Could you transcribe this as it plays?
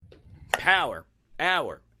Power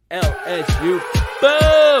Hour LSU.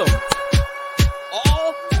 Boom!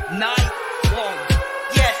 All night long.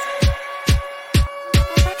 Yes.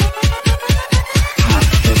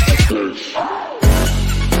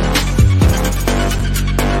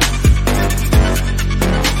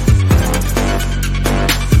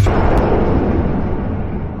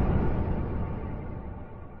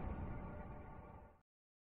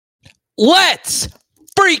 Let's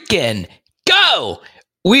freaking go!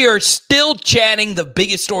 We are still chatting the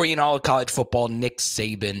biggest story in all of college football, Nick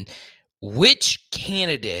Saban. Which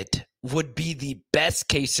candidate would be the best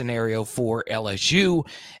case scenario for LSU?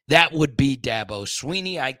 That would be Dabo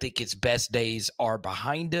Swinney. I think his best days are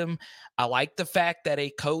behind him. I like the fact that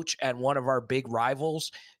a coach at one of our big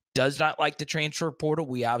rivals does not like the transfer portal.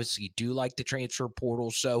 We obviously do like the transfer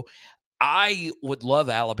portal. So I would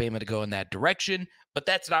love Alabama to go in that direction, but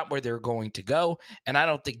that's not where they're going to go. And I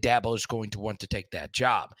don't think Dabo is going to want to take that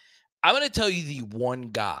job. I'm going to tell you the one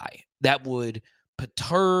guy that would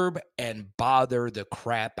perturb and bother the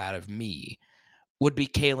crap out of me would be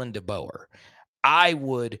Kalen DeBoer. I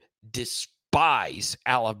would despise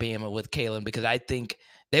Alabama with Kalen because I think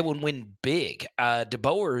they would win big.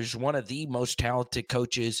 DeBoer is one of the most talented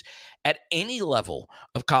coaches at any level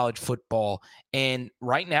of college football. And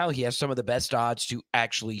right now he has some of the best odds to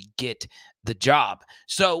actually get the job.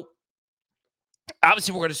 So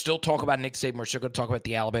obviously, we're going to still talk about Nick Saban. We're still going to talk about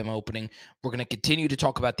the Alabama opening. We're going to continue to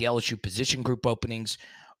talk about the LSU position group openings.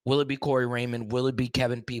 Will it be Corey Raymond? Will it be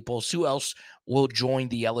Kevin Peoples? Who else will join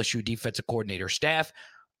the LSU defensive coordinator staff?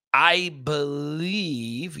 I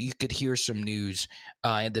believe you could hear some news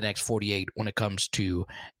in the next 48 when it comes to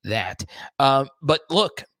that. But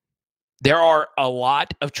look, there are a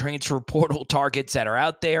lot of transfer portal targets that are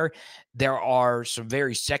out there. There are some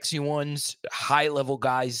very sexy ones, high-level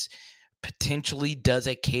guys. Potentially, does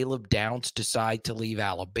a Caleb Downs decide to leave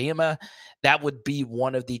Alabama? That would be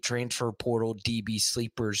one of the transfer portal DB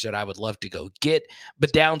sleepers that I would love to go get,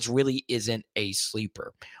 but Downs really isn't a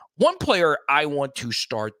sleeper. One player I want to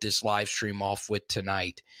start this live stream off with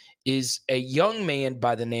tonight is a young man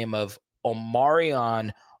by the name of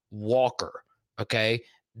Omarion Walker, okay?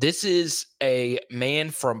 This is a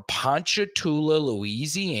man from Ponchatoula,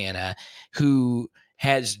 Louisiana, who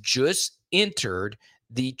has just entered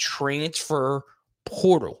the transfer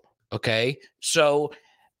portal, okay? So,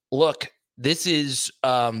 look, this is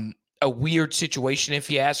a weird situation, if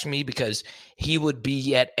you ask me, because he would be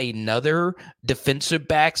yet another defensive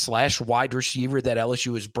back / wide receiver that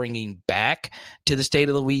LSU is bringing back to the state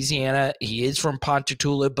of Louisiana. He is from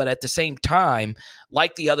Ponchatoula, but at the same time,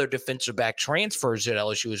 like the other defensive back transfers that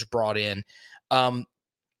LSU has brought in,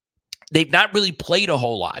 they've not really played a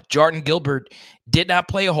whole lot. Jordan Gilbert did not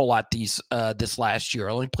play a whole lot this last year.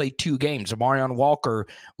 Only played 2 games. Omarion Walker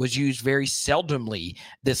was used very seldomly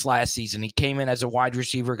this last season. He came in as a wide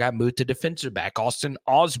receiver, got moved to defensive back. Austin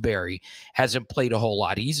Osbury hasn't played a whole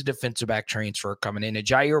lot. He's a defensive back transfer coming in. And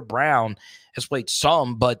Jair Brown has played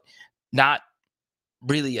some, but not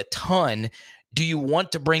really a ton. Do you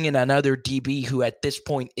want to bring in another DB who at this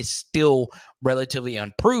point is still relatively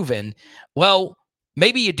unproven? Well,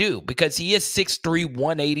 maybe you do, because he is 6'3",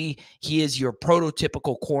 180. He is your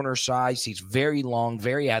prototypical corner size. He's very long,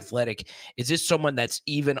 very athletic. Is this someone that's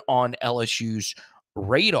even on LSU's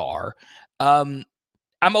radar? I'm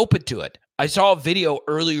open to it. I saw a video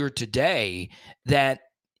earlier today that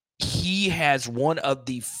he has one of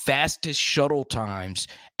the fastest shuttle times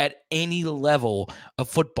at any level of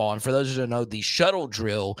football. And for those who don't know, the shuttle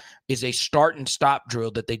drill is a start and stop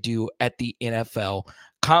drill that they do at the NFL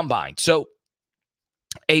Combine. So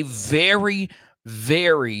a very,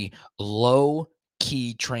 very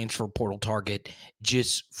low-key transfer portal target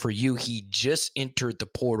just for you. He just entered the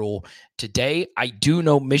portal today. I do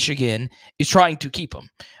know Michigan is trying to keep him,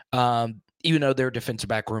 even though their defensive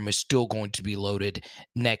back room is still going to be loaded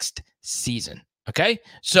next season. Okay?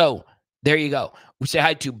 So there you go. We say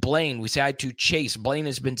hi to Blaine. We say hi to Chase. Blaine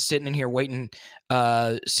has been sitting in here waiting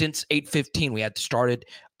since 8:15. We had to start it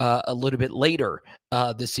a little bit later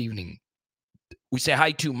this evening. We say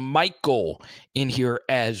hi to Michael in here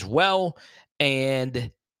as well.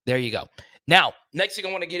 And there you go. Now, next thing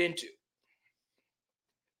I want to get into,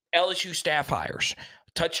 LSU staff hires.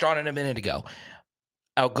 Touched on it a minute ago.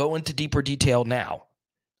 I'll go into deeper detail now.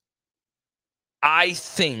 I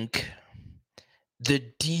think the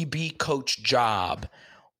DB coach job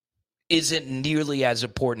isn't nearly as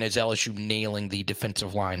important as LSU nailing the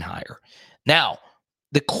defensive line hire. Now,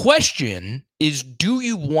 the question is, do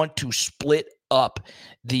you want to split up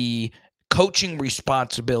the coaching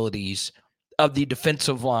responsibilities of the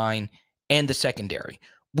defensive line and the secondary?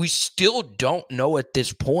 we still don't know at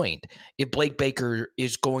this point if Blake Baker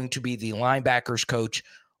is going to be the linebackers coach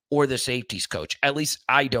or the safeties coach. At least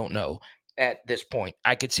I don't know at this point.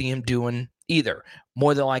 I could see him doing either.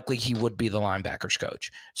 More than likely, he would be the linebackers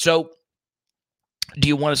coach. So do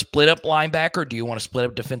you want to split up linebacker? Do you want to split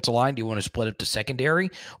up defensive line? Do you want to split up the secondary?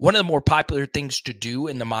 One of the more popular things to do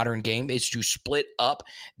in the modern game is to split up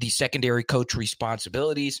the secondary coach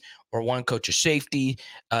responsibilities, or one coach is safety,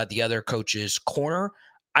 the other coach is corner.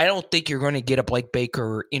 I don't think you're going to get a Blake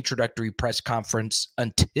Baker introductory press conference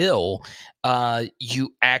until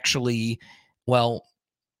you actually,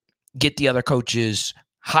 get the other coaches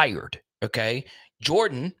hired, okay?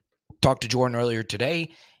 Talked to Jordan earlier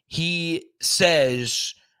today. He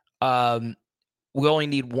says we only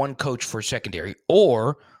need one coach for secondary,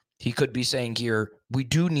 or he could be saying here, we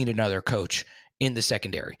do need another coach in the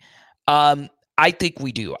secondary. I think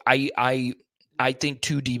we do. I think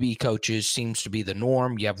 2 DB coaches seems to be the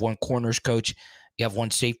norm. You have one corners coach, you have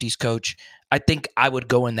one safeties coach. I think I would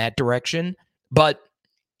go in that direction. But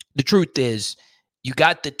the truth is, you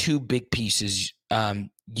got the 2 big pieces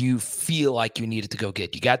you feel like you needed to go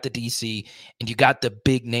get. You got the DC, and you got the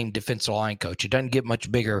big name defensive line coach. It doesn't get much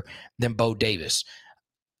bigger than Bo Davis.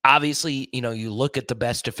 Obviously, you look at the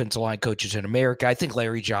best defensive line coaches in America. I think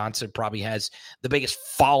Larry Johnson probably has the biggest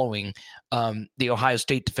following, the Ohio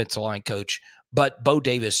State defensive line coach. But Bo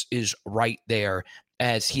Davis is right there,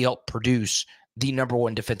 as he helped produce the number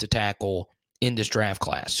 1 defensive tackle in this draft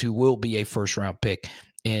class, who will be a first-round pick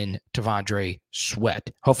in Tavondre Sweat.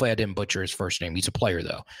 Hopefully I didn't butcher his first name. He's a player,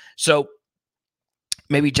 though. So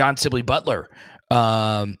maybe John Sibley Butler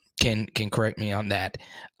can correct me on that.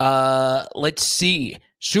 Let's see.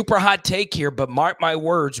 Super hot take here, but mark my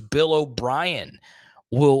words, Bill O'Brien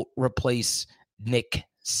will replace Nick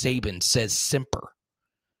Saban, says Simper.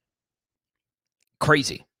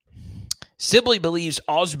 Crazy. Sibley believes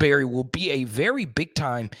Osbury will be a very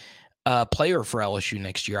big-time player for LSU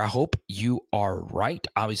next year. I hope you are right.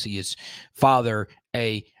 Obviously, his father,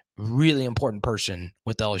 a really important person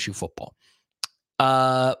with LSU football.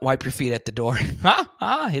 Wipe your feet at the door.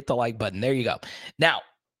 Hit the like button. There you go. Now,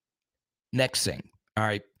 next thing. All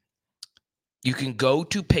right. You can go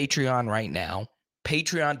to Patreon right now,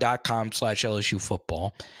 patreon.com/LSU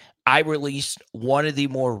football. I released one of the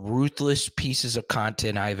more ruthless pieces of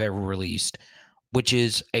content I've ever released, which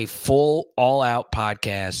is a full all-out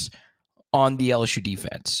podcast on the LSU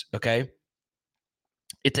defense, okay?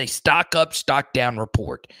 It's a stock up, stock down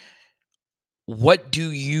report. What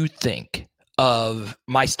do you think of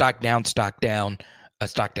my stock down, stock down,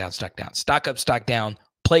 stock down, stock down, stock up, stock down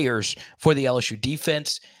players for the LSU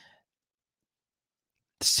defense?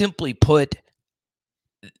 Simply put,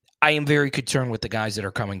 I am very concerned with the guys that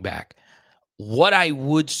are coming back. What I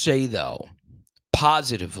would say, though,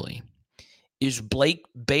 positively, is Blake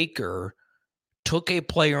Baker took a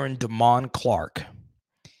player in Damon Clark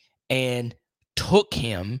and took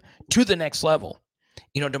him to the next level.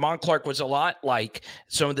 Damon Clark was a lot like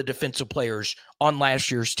some of the defensive players on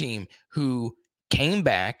last year's team who came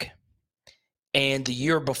back, and the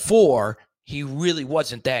year before, he really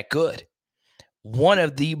wasn't that good. One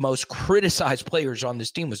of the most criticized players on this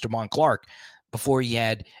team was Damon Clark before he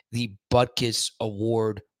had the Butkus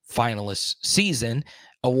Award finalist season.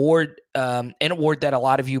 An award that a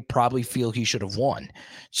lot of you probably feel he should have won.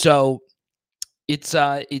 So it's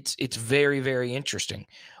very, very interesting.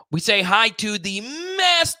 We say hi to the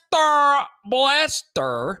Master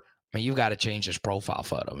Blaster. Man, you've got to change this profile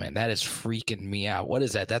photo, man. That is freaking me out. What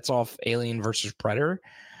is that? That's off Alien versus Predator.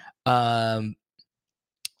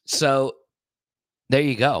 So there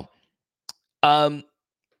you go.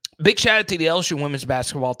 Big shout out to the LSU women's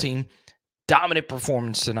basketball team. Dominant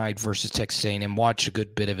performance tonight versus Texas A&M. Watched a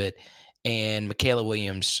good bit of it. And Michaela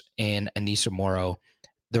Williams and Anissa Morrow,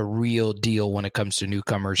 the real deal when it comes to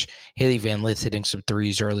newcomers. Haley Van Lith hitting some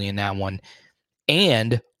threes early in that one.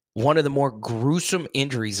 And one of the more gruesome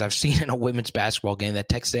injuries I've seen in a women's basketball game, that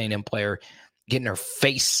Texas A&M player getting her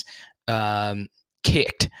face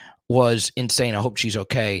kicked, was insane. I hope she's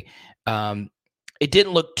okay. It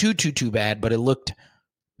didn't look too bad, but it looked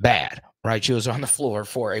bad. Right, she was on the floor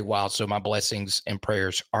for a while, so my blessings and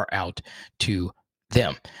prayers are out to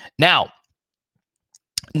them. Now,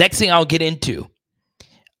 next thing I'll get into,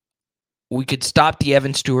 we could stop the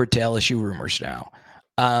Evan Stewart to LSU rumors now.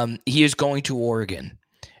 He is going to Oregon.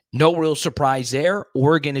 No real surprise there.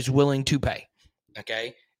 Oregon is willing to pay.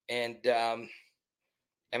 Okay, and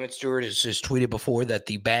Evan Stewart has just tweeted before that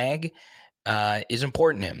the bag is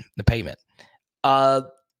important to him, the payment.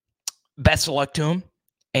 Best of luck to him.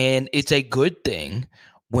 And it's a good thing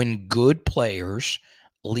when good players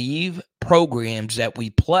leave programs that we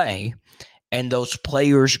play and those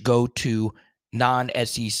players go to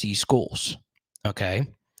non-SEC schools. Okay.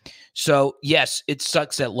 So, yes, it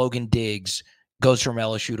sucks that Logan Diggs goes from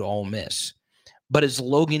LSU to Ole Miss. But is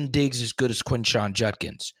Logan Diggs as good as Quinshon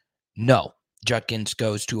Judkins? No. Judkins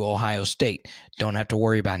goes to Ohio State. Don't have to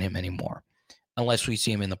worry about him anymore unless we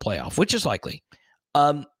see him in the playoff, which is likely.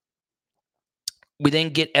 We then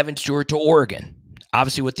get Evan Stewart to Oregon.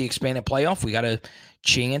 Obviously, with the expanded playoff, we got a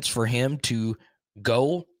chance for him to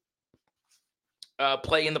go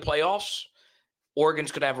play in the playoffs.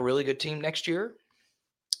 Oregon's going to have a really good team next year.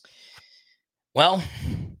 Well,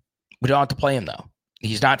 we don't have to play him, though.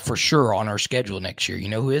 He's not for sure on our schedule next year. You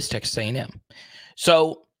know who is? Texas A&M.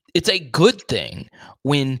 So it's a good thing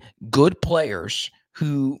when good players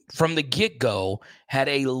who, from the get-go, had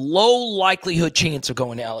a low likelihood chance of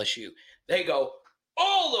going to LSU, they go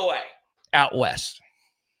all the way out west.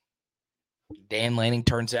 Dan Lanning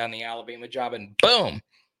turns down the Alabama job, and boom,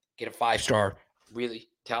 get a 5-star, really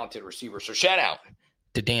talented receiver. So shout out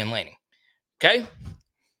to Dan Lanning. Okay?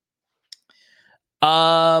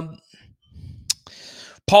 Paul,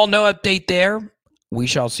 no update there. We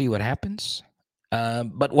shall see what happens.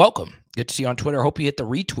 But welcome. Good to see you on Twitter. Hope you hit the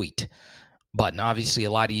retweet button. Obviously,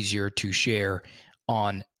 a lot easier to share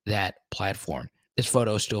on that platform. This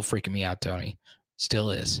photo is still freaking me out, Tony.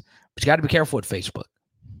 Still is. But you got to be careful with Facebook.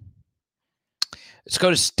 Let's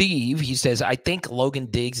go to Steve. He says, I think Logan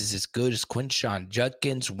Diggs is as good as Quinshon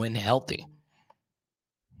Judkins when healthy.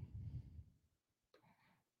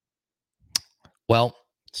 Well,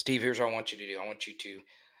 Steve, here's what I want you to do. I want you to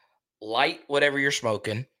light whatever you're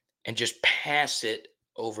smoking and just pass it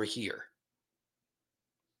over here.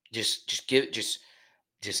 Just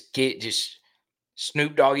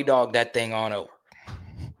Snoop Doggy Dogg that thing on over.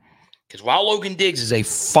 Because while Logan Diggs is a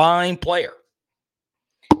fine player,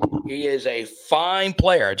 he is a fine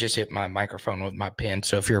player. I just hit my microphone with my pen.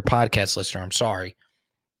 So if you're a podcast listener, I'm sorry.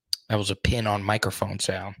 That was a pin on microphone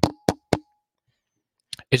sound.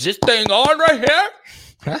 Is this thing on right here?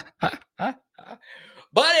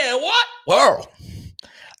 But in what world?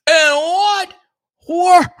 In what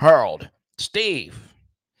world, Steve,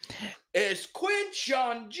 is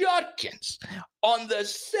Quinshon Judkins on the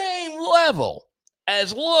same level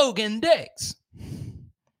as Logan Diggs?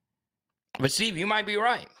 But Steve, you might be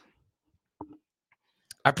right.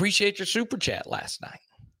 I appreciate your super chat last night.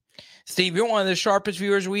 Steve, you're one of the sharpest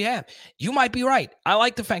viewers we have. You might be right. I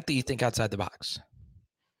like the fact that you think outside the box.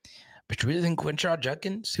 But you really think Quinshon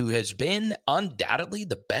Judkins, who has been undoubtedly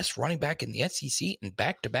the best running back in the SEC in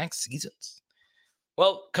back-to-back seasons?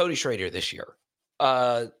 Well, Cody Schrader this year.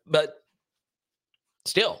 But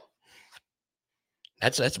still,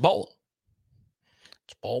 that's bold.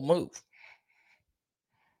 It's a bold move.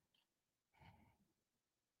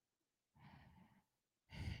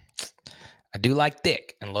 I do like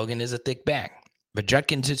thick, and Logan is a thick back. But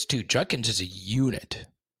Judkins is too. Judkins is a unit.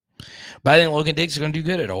 But I think Logan Diggs is going to do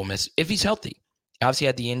good at Ole Miss if he's healthy. Obviously,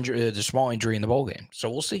 had the small injury in the bowl game. So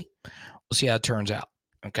we'll see. We'll see how it turns out.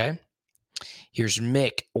 Okay? Here's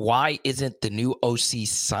Mick. Why isn't the new OC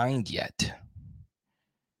signed yet?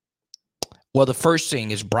 Well, the first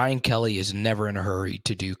thing is Brian Kelly is never in a hurry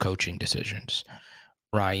to do coaching decisions,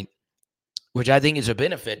 right? Which I think is a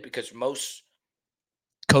benefit because most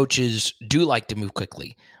coaches do like to move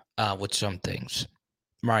quickly with some things,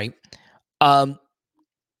 right?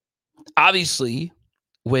 Obviously,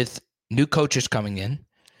 with new coaches coming in,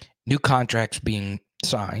 new contracts being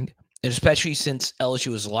signed, and especially since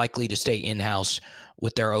LSU is likely to stay in-house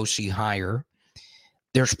with their OC hire,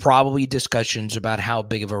 there's probably discussions about how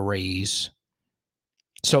big of a raise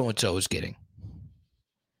so-and-so is getting.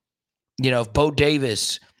 You know, if Bo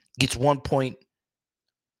Davis gets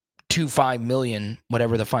 $1.25 million,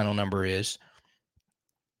 whatever the final number is,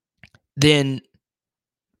 then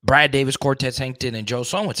Brad Davis, Cortez Hankton, and Joe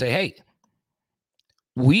Sloan would say, hey,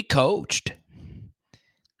 we coached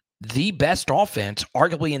the best offense,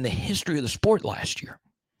 arguably in the history of the sport last year.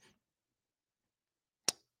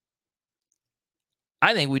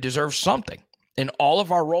 I think we deserve something. And all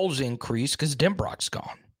of our roles increase because Denbrock's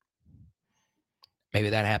gone. Maybe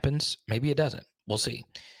that happens. Maybe it doesn't. We'll see.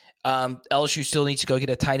 LSU still needs to go get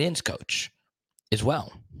a tight ends coach as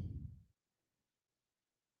well.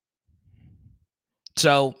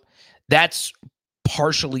 So that's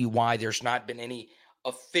partially why there's not been any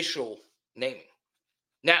official naming.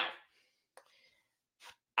 Now,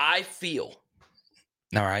 I feel,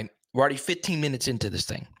 all right, we're already 15 minutes into this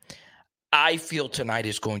thing. I feel tonight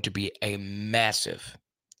is going to be a massive,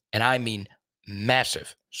 and I mean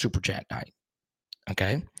massive, super chat night.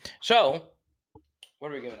 Okay? So, what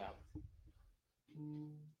are we giving out?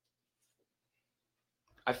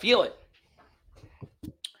 I feel it.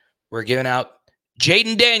 We're giving out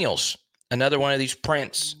Jaden Daniels, another one of these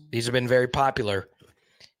prints. These have been very popular.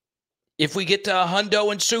 If we get to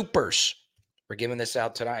Hundo and Supers, we're giving this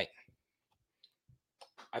out tonight.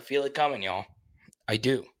 I feel it coming, y'all. I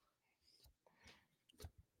do.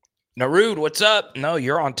 Narud, what's up? No,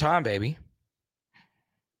 you're on time, baby.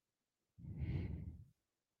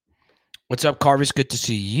 What's up, Carvis? Good to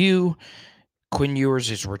see you. Quinn Ewers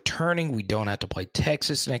is returning. We don't have to play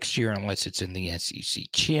Texas next year unless it's in the SEC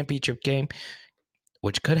championship game,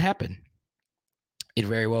 which could happen. It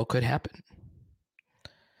very well could happen.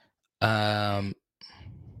 I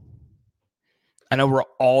know we're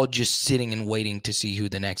all just sitting and waiting to see who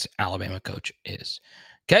the next Alabama coach is.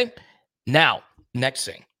 Okay? Now, next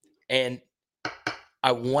thing. And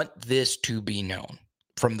I want this to be known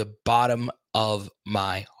from the bottom of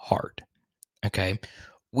my heart. Okay?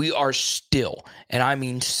 We are still, and I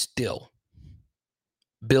mean still,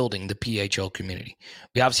 building the PHL community.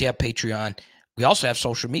 We obviously have Patreon. We also have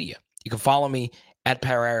social media. You can follow me at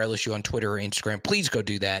PowerLSU on Twitter or Instagram. Please go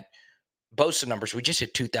do that. Boast the numbers. We just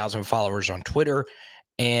hit 2,000 followers on Twitter,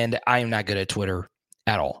 and I am not good at Twitter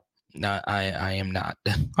at all. No, I am not.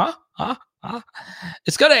 Let's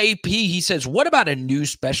go to AP. He says, what about a new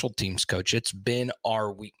special teams coach? It's been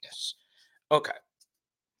our weakness. Okay.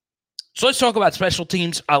 So let's talk about special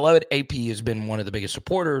teams. I love it. AP has been one of the biggest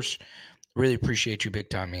supporters. Really appreciate you big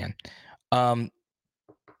time, man.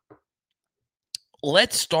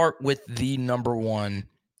 Let's start with the number one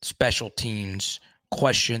special teams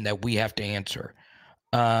question that we have to answer.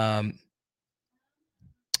 And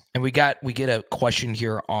we get a question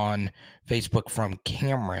here on Facebook from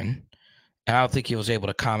Cameron. And I don't think he was able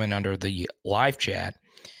to comment under the live chat.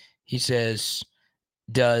 He says,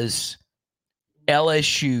 does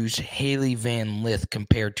LSU's Haley Van Lith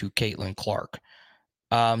compared to Caitlin Clark?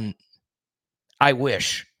 I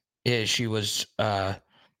wish she was. I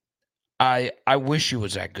wish she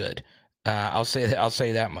was that good. I'll say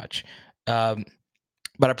that much.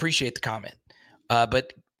 But I appreciate the comment.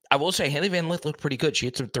 But I will say Haley Van Lith looked pretty good. She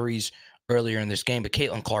hit some threes earlier in this game, but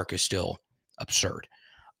Caitlin Clark is still absurd.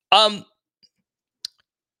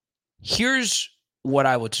 Here's what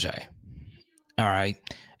I would say. All right.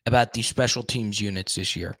 About these special teams units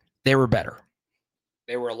this year. They were better.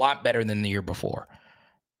 They were a lot better than the year before.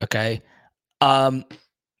 Okay. For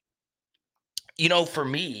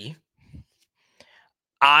me,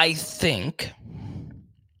 I think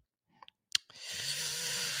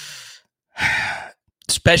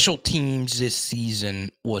special teams this season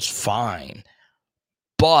was fine,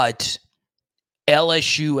 but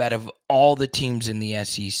LSU, out of all the teams in the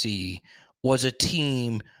SEC, was a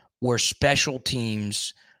team where special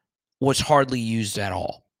teams was hardly used at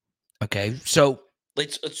all. Okay, so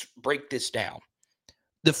let's break this down.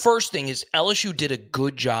 The first thing is LSU did a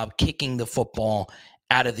good job kicking the football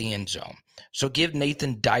out of the end zone. So give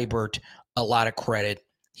Nathan Dybert a lot of credit.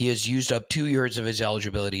 He has used up 2 years of his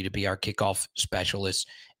eligibility to be our kickoff specialist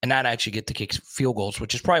and not actually get to kick field goals,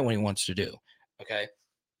 which is probably what he wants to do. Okay,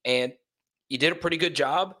 and he did a pretty good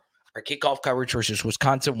job. Our kickoff coverage versus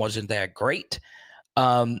Wisconsin wasn't that great.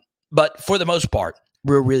 But for the most part,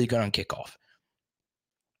 we're really good on kickoff.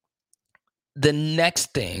 The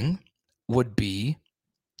next thing would be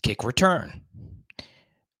kick return.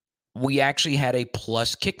 We actually had a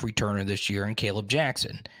plus kick returner this year in Caleb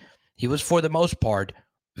Jackson. He was, for the most part,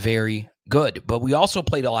 very good. But we also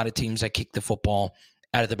played a lot of teams that kicked the football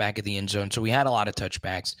out of the back of the end zone. So we had a lot of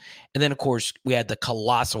touchbacks. And then, of course, we had the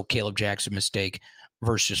colossal Caleb Jackson mistake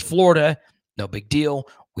versus Florida. No big deal.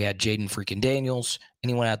 We had Jaden freaking Daniels, and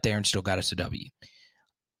he went out there and still got us a W.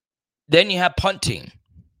 Then you have punt team.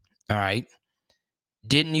 All right.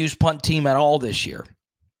 Didn't use punt team at all this year.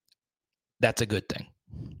 That's a good thing.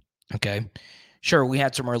 Okay. Sure, we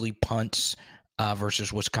had some early punts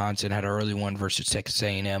versus Wisconsin, had an early one versus Texas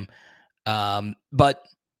A&M. But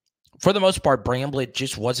for the most part, Bramblett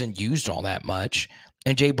just wasn't used all that much.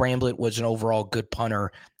 And Jay Bramblett was an overall good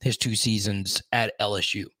punter his 2 seasons at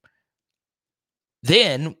LSU.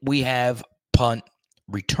 Then we have punt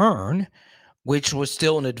return, which was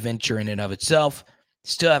still an adventure in and of itself.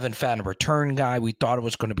 Still haven't found a return guy. We thought it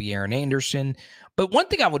was going to be Aaron Anderson. But one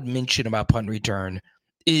thing I would mention about punt return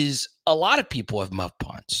is a lot of people have muffed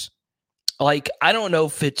punts. Like, I don't know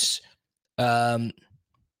if it's a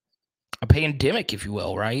pandemic, if you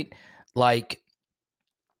will, right? Like,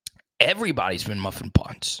 everybody's been muffing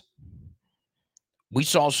punts. We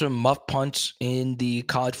saw some muff punts in the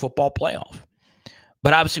college football playoff.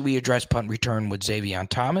 But obviously, we addressed punt return with Xavier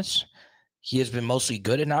Thomas. He has been mostly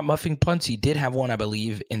good at not muffing punts. He did have one, I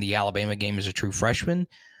believe, in the Alabama game as a true freshman.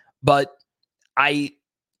 But I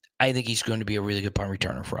think he's going to be a really good punt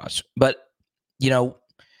returner for us. But,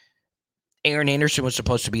 Aaron Anderson was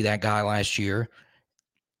supposed to be that guy last year,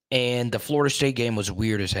 and the Florida State game was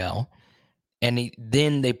weird as hell. And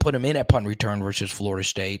then they put him in at punt return versus Florida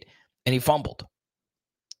State, and he fumbled.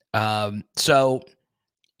 So,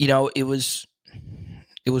 it was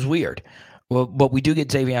weird. Well, but we do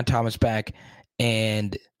get Xavier Thomas back,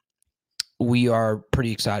 and we are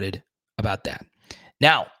pretty excited about that.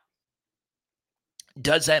 Now,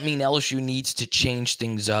 does that mean LSU needs to change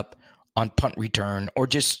things up on punt return or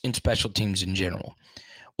just in special teams in general?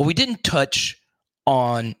 Well, we didn't touch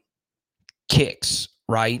on kicks,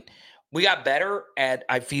 right? We got better at,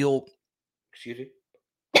 I feel,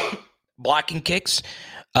 blocking kicks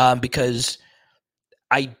because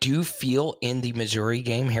I do feel in the Missouri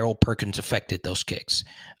game, Harold Perkins affected those kicks.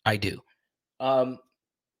 I do.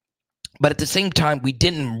 But at the same time, we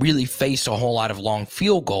didn't really face a whole lot of long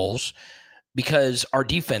field goals because our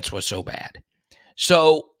defense was so bad.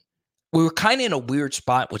 So we were kind of in a weird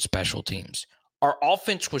spot with special teams. Our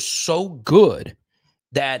offense was so good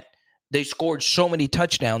that they scored so many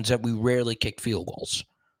touchdowns that we rarely kicked field goals.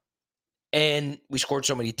 And we scored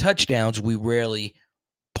so many touchdowns, we rarely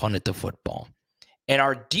punted the football. And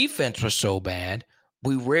our defense was so bad,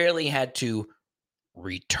 we rarely had to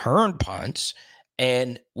return punts.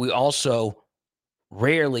 And we also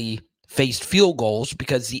rarely faced field goals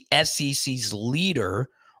because the SEC's leader,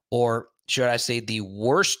 or should I say the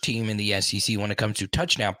worst team in the SEC when it comes to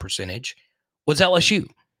touchdown percentage, was LSU.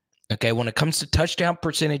 Okay, when it comes to touchdown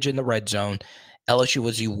percentage in the red zone, LSU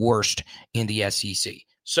was the worst in the SEC.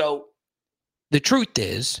 So the truth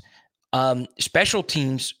is, special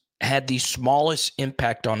teams had the smallest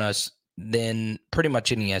impact on us than pretty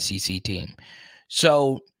much any SEC team.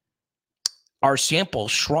 So our sample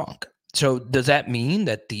shrunk. So does that mean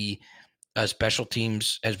that the special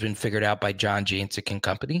teams has been figured out by John Jancic and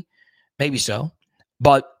company? Maybe so.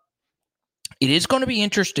 But it is going to be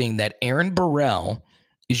interesting that Aaron Burrell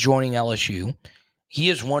is joining LSU. He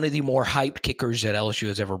is one of the more hyped kickers that LSU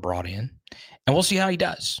has ever brought in. And we'll see how he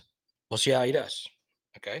does.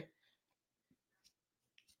 Okay.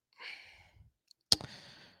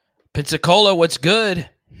 Pensacola, what's good?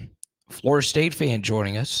 Florida State fan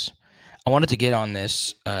joining us. I wanted to get on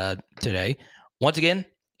this today. Once again,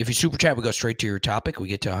 if you super chat, we go straight to your topic. We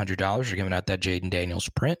get to $100. We're giving out that Jaden Daniels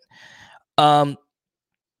print. Let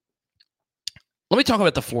me talk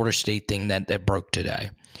about the Florida State thing that broke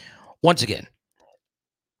today. Once again,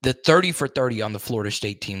 the 30 for 30 on the Florida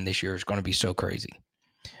State team this year is going to be so crazy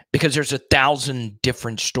because there's 1,000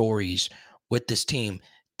 different stories with this team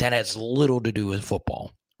that has little to do with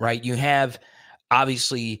football, right? You have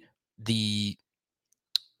obviously the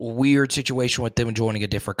weird situation with them joining a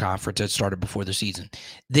different conference that started before the season.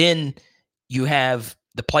 Then you have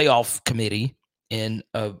the playoff committee in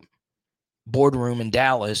a boardroom in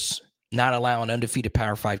Dallas not allowing an undefeated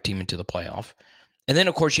Power 5 team into the playoff. And then,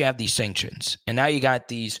 of course, you have these sanctions. And now you got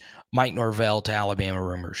these Mike Norvell to Alabama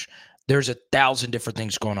rumors. There's 1,000 different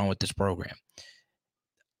things going on with this program.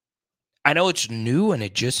 I know it's new and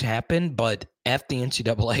it just happened, but F the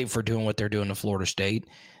NCAA for doing what they're doing to Florida State.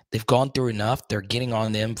 They've gone through enough. They're getting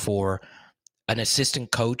on them for an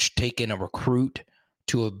assistant coach taking a recruit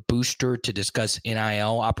to a booster to discuss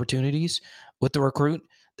NIL opportunities with the recruit.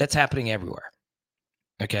 That's happening everywhere.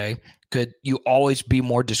 Okay. Could you always be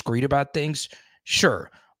more discreet about things? Sure.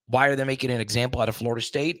 Why are they making an example out of Florida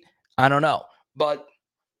State? I don't know. But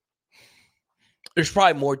there's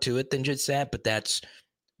probably more to it than just that, but that's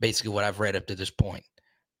basically what I've read up to this point.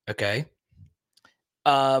 Okay.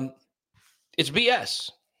 It's BS.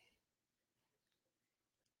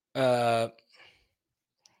 But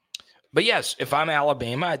yes, if I'm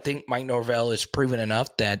Alabama, I think Mike Norvell has proven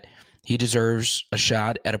enough that he deserves a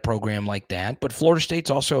shot at a program like that. But Florida State's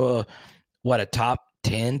also a top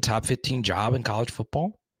 10, top 15 job in college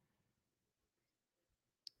football.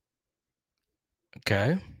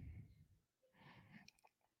 Okay.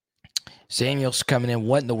 Samuel's coming in.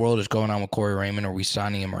 What in the world is going on with Corey Raymond? Are we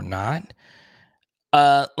signing him or not?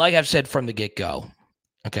 Like I've said from the get-go,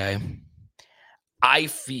 okay, I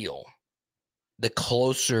feel the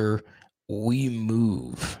closer we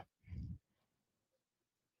move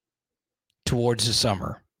towards the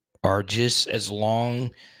summer, or just as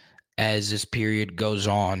long as this period goes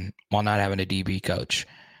on while not having a DB coach,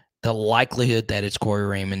 the likelihood that it's Corey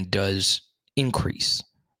Raymond does increase,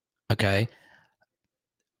 okay?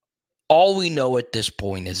 All we know at this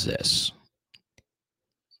point is this.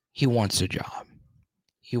 He wants a job.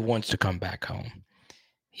 He wants to come back home.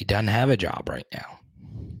 He doesn't have a job right now.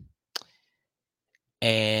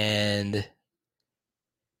 And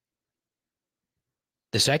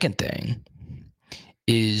the second thing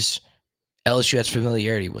is LSU has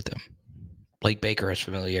familiarity with him. Blake Baker has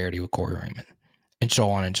familiarity with Corey Raymond, and so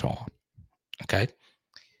on and so on. Okay?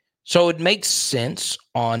 So it makes sense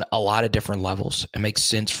on a lot of different levels. It makes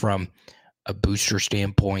sense from a booster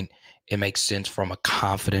standpoint. It makes sense from a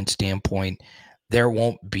confidence standpoint. There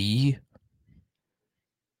won't be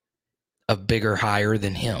a bigger hire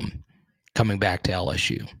than him coming back to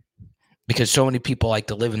LSU because so many people like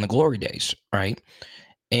to live in the glory days, right?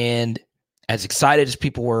 And as excited as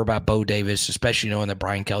people were about Bo Davis, especially knowing that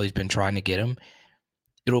Brian Kelly's been trying to get him,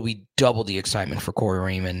 it'll be double the excitement for Corey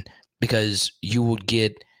Raymond because you will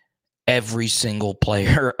get every single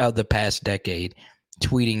player of the past decade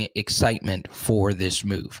tweeting excitement for this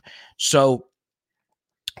move. So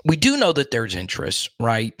we do know that there's interest,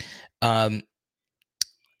 right? The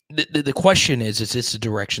question is this the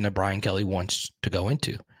direction that Brian Kelly wants to go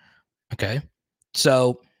into? Okay.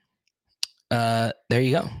 So there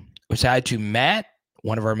you go. We say hi to Matt,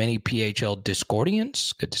 one of our many PHL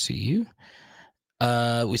Discordians. Good to see you.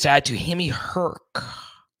 We say hi to Hemi Herc.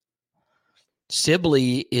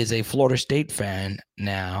 Sibley is a Florida State fan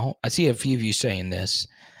now. I see a few of you saying this.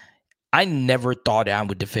 I never thought I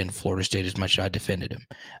would defend Florida State as much as I defended him.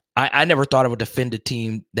 I never thought I would defend a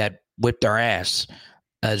team that whipped our ass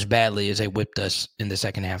as badly as they whipped us in the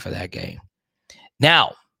second half of that game.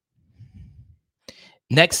 Now,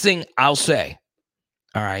 next thing I'll say,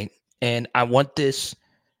 all right, and I want this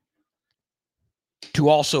to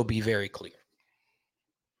also be very clear.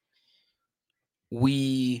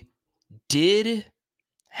 We did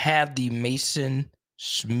have the Mason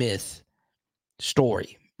Smith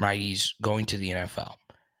story, right? He's going to the NFL.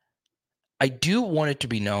 I do want it to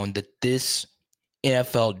be known that this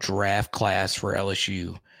NFL draft class for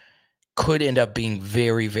LSU could end up being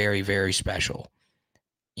very, very, very special.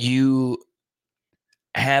 You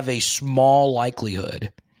have a small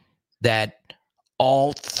likelihood that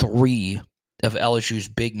all three of LSU's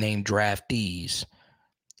big name draftees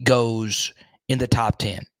goes in the top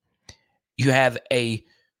 10. You have a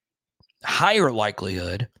higher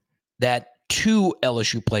likelihood that two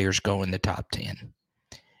LSU players go in the top 10.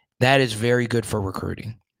 That is very good for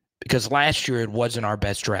recruiting because last year it wasn't our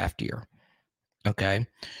best draft year. Okay.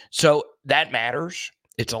 So that matters.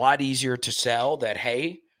 It's a lot easier to sell that,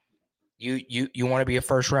 hey, you want to be a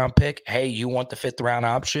first round pick. Hey, you want the 5th round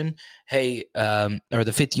option. Hey, or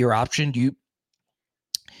the 5th year option. You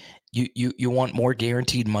want more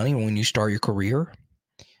guaranteed money when you start your career.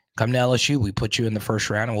 Come to LSU. We put you in the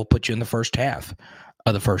first round and we'll put you in the first half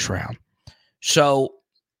of the first round. So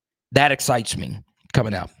that excites me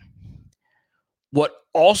coming up. What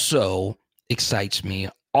also excites me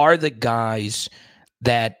are the guys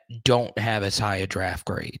that don't have as high a draft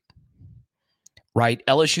grade, right?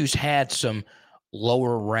 LSU's had some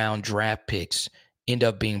lower round draft picks end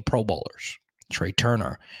up being Pro Bowlers. Trey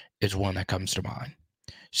Turner is one that comes to mind.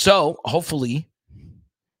 So hopefully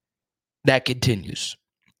that continues,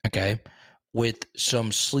 okay, with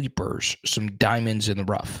some sleepers, some diamonds in the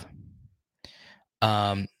rough.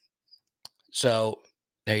 So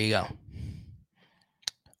there you go.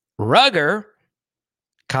 Rugger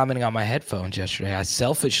commenting on my headphones yesterday. I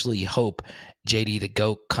selfishly hope JD the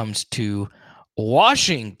GOAT comes to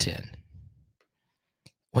Washington.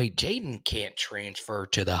 Wait, Jaden can't transfer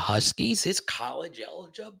to the Huskies. His college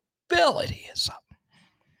eligibility is up.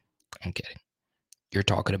 I'm kidding. You're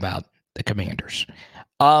talking about the Commanders.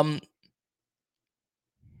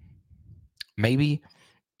 Maybe,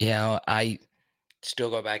 I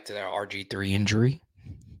still go back to that RG3 injury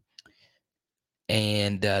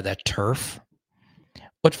and that turf.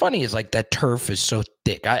 What's funny is like that turf is so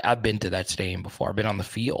thick. I've been to that stadium before. I've been on the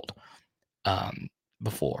field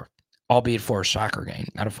before, albeit for a soccer game,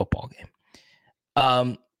 not a football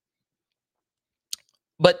game.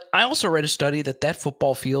 But I also read a study that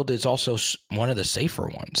football field is also one of the safer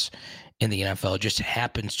ones in the NFL. It just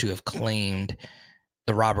happens to have claimed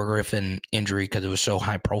the Robert Griffin injury because it was so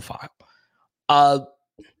high profile.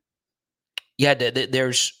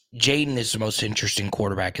 There's Jaden is the most interesting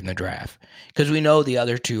quarterback in the draft because we know the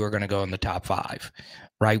other two are going to go in the top 5,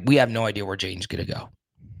 right? We have no idea where Jaden's going to go.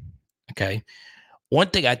 Okay. One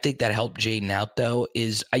thing I think that helped Jaden out, though,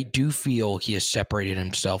 is I do feel he has separated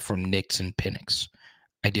himself from Nix and Penix.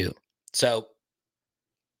 I do. So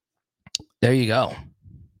there you go.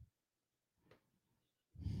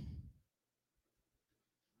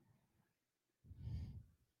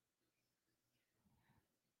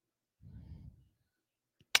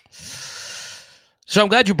 So I'm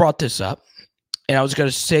glad you brought this up, and I was going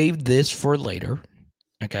to save this for later,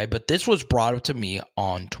 okay? But this was brought up to me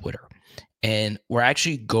on Twitter, and we're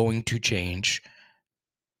actually going to change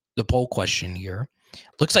the poll question here.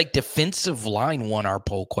 Looks like defensive line won our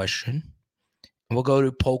poll question, We'll go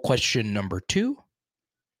to poll question number 2.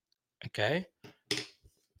 Okay.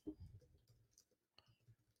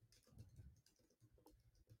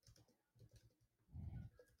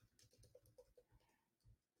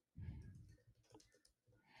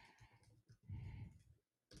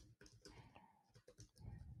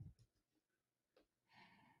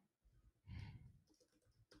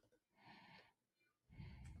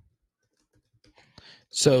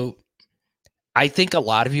 So I think a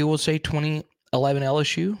lot of you will say 2011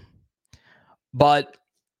 LSU, but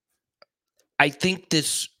I think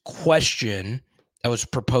this question that was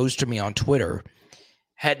proposed to me on Twitter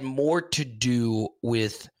had more to do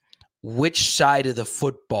with which side of the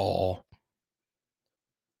football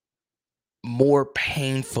more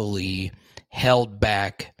painfully held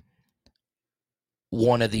back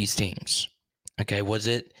one of these teams. Okay, was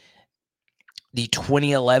it the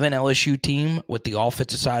 2011 LSU team with the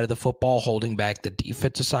offensive side of the football holding back the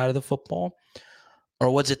defensive side of the football? Or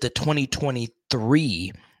was it the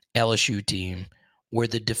 2023 LSU team where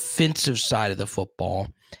the defensive side of the football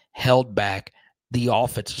held back the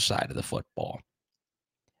offensive side of the football?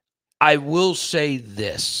 I will say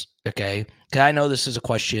this, okay? Because I know this is a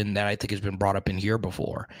question that I think has been brought up in here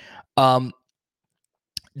before. The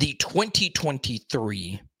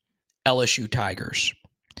 2023 LSU Tigers,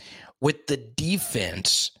 with the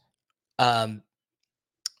defense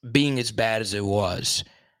being as bad as it was,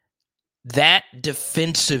 that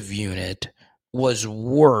defensive unit was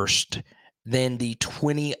worse than the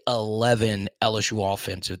 2011 LSU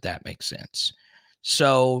offense, if that makes sense.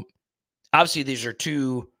 So, obviously, these are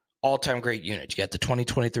two all-time great units. You got the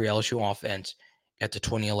 2023 LSU offense, you got the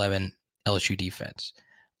 2011 LSU defense.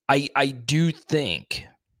 I do think,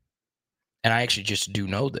 and I actually just do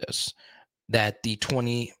know this, that the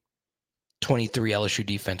 2023 LSU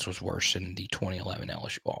defense was worse than the 2011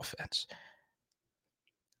 LSU offense.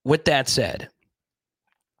 With that said,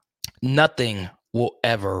 nothing will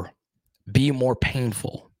ever be more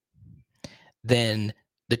painful than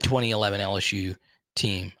the 2011 LSU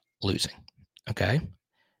team losing. Okay.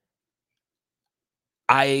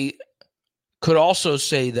 I could also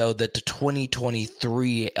say, though, that the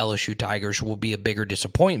 2023 LSU Tigers will be a bigger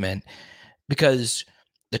disappointment because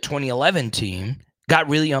the 2011 team got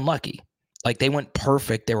really unlucky. Like, they went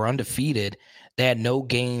perfect. They were undefeated. They had no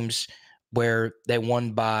games where they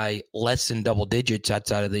won by less than double digits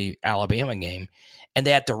outside of the Alabama game. And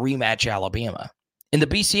they had to rematch Alabama in the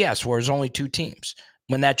BCS, where there's only 2 teams,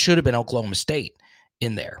 when that should have been Oklahoma State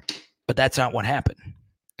in there. But that's not what happened.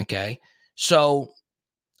 Okay. So,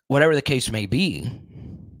 whatever the case may be,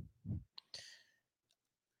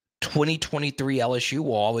 2023 LSU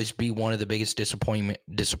will always be one of the biggest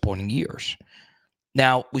disappointing years.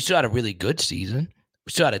 Now, we still had a really good season.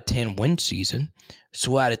 We still had a 10-win season. We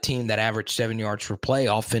still had a team that averaged 7 yards per play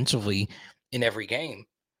offensively in every game.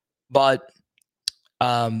 But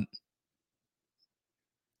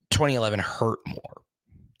 2011 hurt more.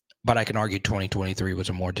 But I can argue 2023 was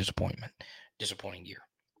a more disappointing year.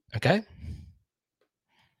 Okay?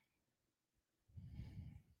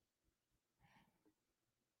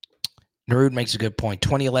 Narud makes a good point.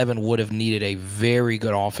 2011 would have needed a very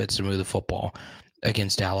good offense to move the football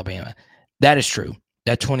against Alabama. That is true.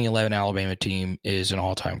 That 2011 Alabama team is an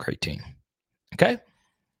all-time great team. Okay?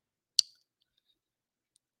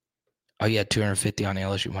 Oh, yeah, 250 on the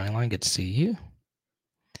LSU money line. Good to see you.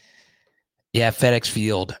 Yeah, FedEx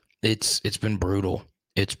Field. It's been brutal.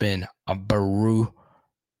 It's been a brutal.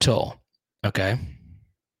 Okay?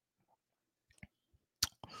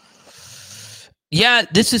 Yeah,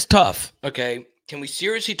 this is tough. Okay. Can we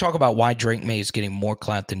seriously talk about why Drake May is getting more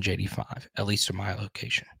clout than JD5, at least in my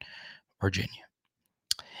location, Virginia?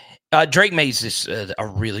 Drake May is a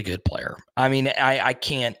really good player. I mean, I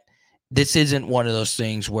can't. This isn't one of those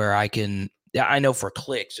things where I can. I know for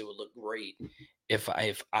clicks it would look great if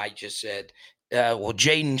I just said, well,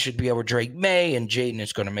 Jaden should be over Drake May, and Jaden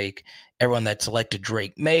is going to make everyone that selected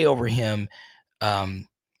Drake May over him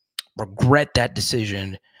regret that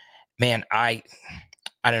decision. Man, I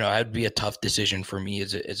don't know. That would be a tough decision for me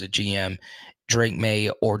as a GM, Drake May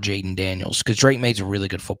or Jaden Daniels, because Drake May's a really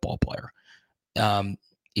good football player.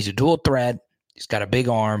 He's a dual threat. He's got a big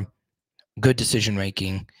arm, good decision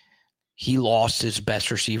making. He lost his best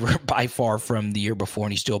receiver by far from the year before,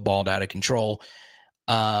 and he still balled out of control.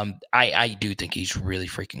 I do think he's really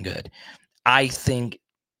freaking good. I think,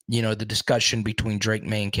 the discussion between Drake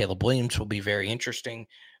May and Caleb Williams will be very interesting,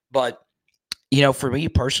 but for me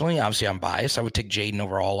personally, obviously I'm biased. I would take Jaden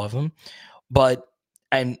over all of them, but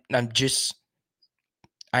I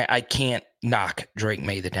can't knock Drake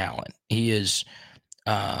May, the talent. He is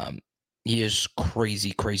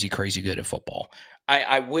crazy, crazy, crazy good at football.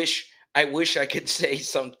 I wish I wish I could say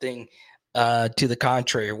something to the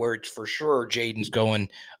contrary, where it's for sure Jaden's going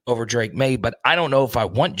over Drake May, but I don't know if I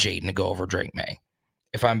want Jaden to go over Drake May,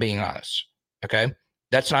 if I'm being honest. Okay,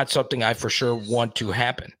 that's not something I for sure want to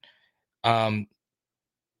happen.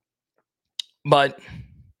 But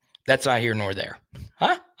that's not here nor there.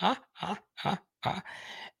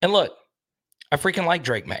 And look, I freaking like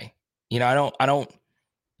Drake May. You know, I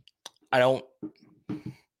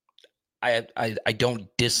don't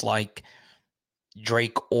dislike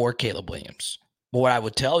Drake or Caleb Williams. But what I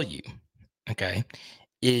would tell you, okay,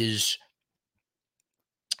 is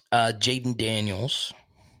Jaden Daniels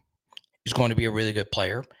is going to be a really good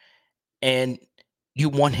player. And you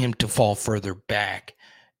want him to fall further back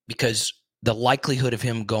because the likelihood of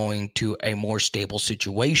him going to a more stable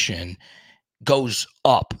situation goes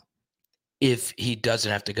up if he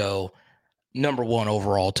doesn't have to go number one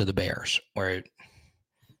overall to the Bears, where,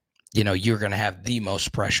 you know, you're going to have the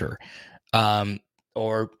most pressure,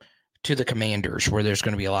 or to the Commanders, where there's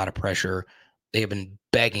going to be a lot of pressure. They have been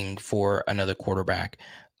begging for another quarterback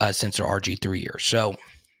since their RG3 years. So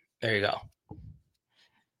there you go.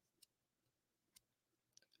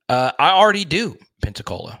 I already do,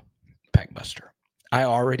 Pensacola, Packbuster. I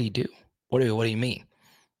already do. What do you mean?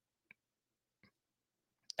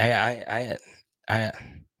 I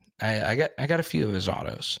got a few of his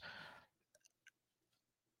autos.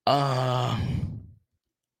 Yeah,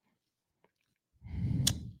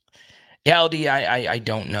 LD, I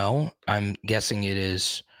don't know. I'm guessing it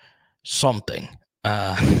is something.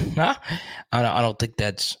 I don't think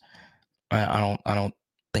that's. I don't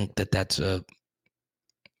think that's a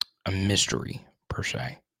mystery per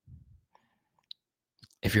se.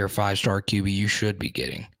 If you're a 5-star QB, you should be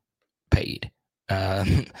getting paid.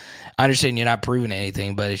 I understand you're not proving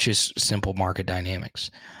anything, but it's just simple market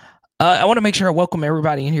dynamics. I want to make sure I welcome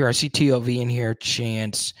everybody in here. I see TOV in here.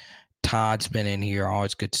 Chance, Todd's been in here.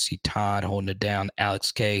 Always good to see Todd holding it down.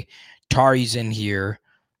 Alex K. Tari's in here.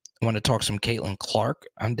 I want to talk some Caitlin Clark.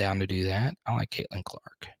 I'm down to do that. I like Caitlin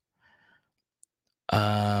Clark.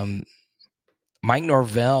 Mike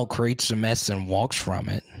Norvell creates a mess and walks from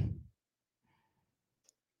it.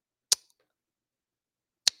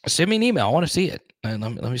 Send me an email. I want to see it. Let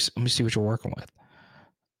me see what you're working with.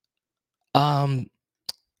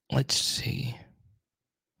 Let's see.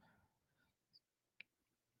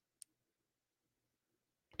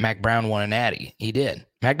 Mac Brown won a natty. He did.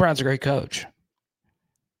 Mac Brown's a great coach.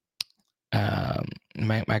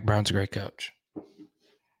 Mac Brown's a great coach.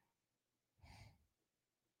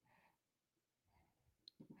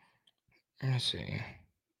 Let me see.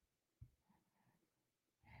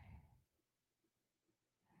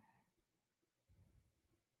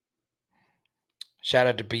 Shout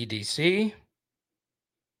out to BDC.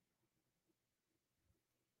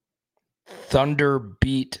 Thunder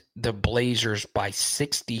beat the Blazers by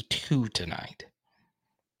 62 tonight.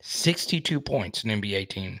 62 points, an NBA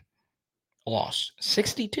team lost.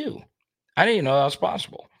 62. I didn't even know that was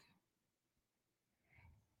possible.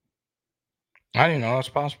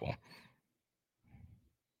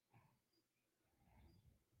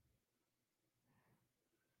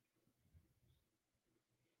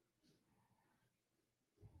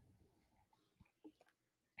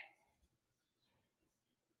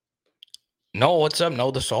 No, what's up?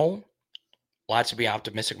 No, the soul. Lots to be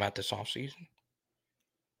optimistic about this offseason.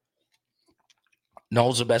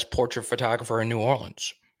 Noel's the best portrait photographer in New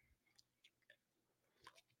Orleans.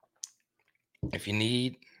 If you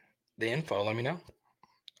need the info, let me know.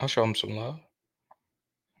 I'll show him some love.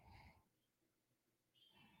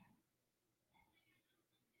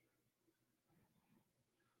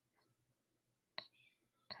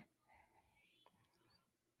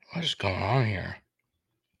 What is going on here?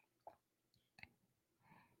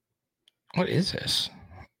 What is this?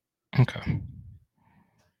 Okay.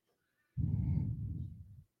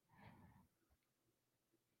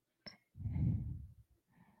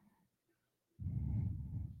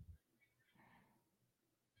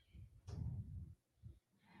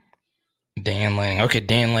 Dan Lanning. Okay,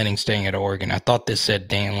 Dan Lanning staying at Oregon. I thought this said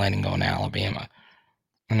Dan Lanning going to Alabama.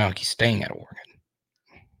 No, he's staying at Oregon.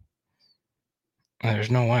 There's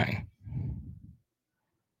no way.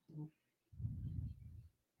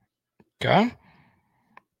 Okay.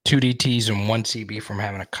 2 DTs and 1 CB from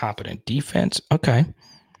having a competent defense. Okay.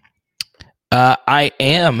 I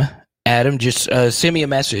am, Adam. Just send me a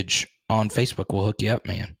message on Facebook. We'll hook you up,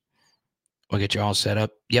 man. We'll get you all set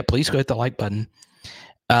up. Yeah, please go hit the like button.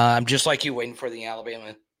 I'm just like you, waiting for the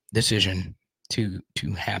Alabama decision to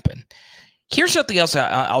happen. Here's something else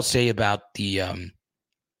I'll say about the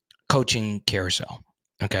coaching carousel.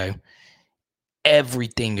 Okay.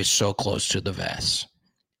 Everything is so close to the vest.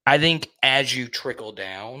 I think as you trickle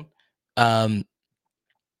down,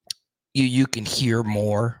 you can hear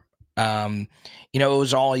more. It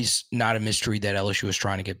was always not a mystery that LSU was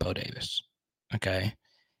trying to get Bo Davis. Okay.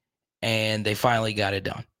 And they finally got it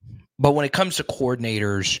done. But when it comes to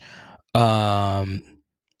coordinators and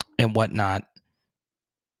whatnot,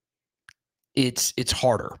 it's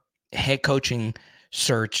harder. Head coaching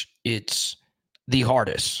search, it's the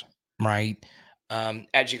hardest, right?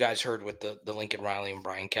 As you guys heard with the Lincoln Riley and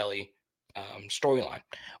Brian Kelly storyline.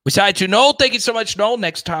 Besides to Noel, thank you so much, Noel.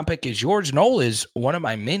 Next topic is yours. Noel is one of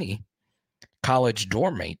my many college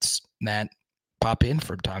dorm mates that pop in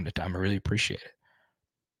from time to time. I really appreciate it.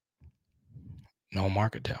 Noel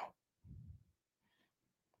Marketel.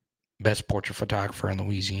 Best portrait photographer in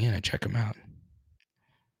Louisiana. Check him out.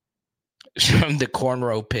 Show him the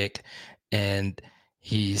cornrow pic, and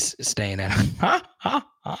he's staying at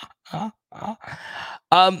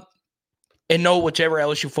and no, whichever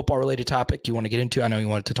LSU football related topic you want to get into. I know you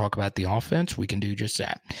wanted to talk about the offense. We can do just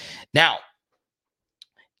that. Now,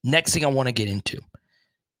 next thing I want to get into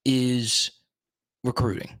is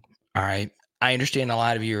recruiting. All right. I understand a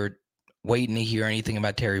lot of you are waiting to hear anything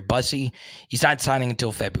about Terry Bussey. He's not signing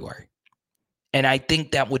until February. And I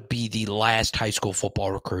think that would be the last high school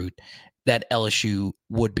football recruit that LSU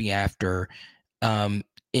would be after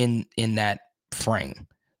in that frame.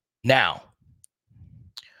 Now,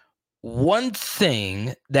 one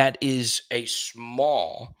thing that is a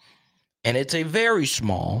small, and it's a very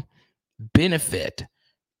small, benefit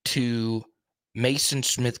to Mason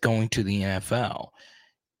Smith going to the NFL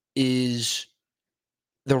is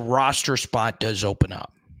the roster spot does open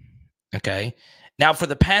up. Okay. Now, for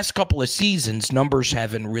the past couple of seasons, numbers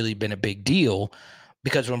haven't really been a big deal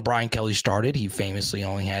because when Brian Kelly started, he famously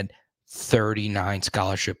only had 39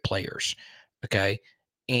 scholarship players. Okay.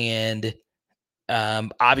 And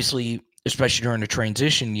obviously, especially during the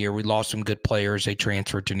transition year, we lost some good players. They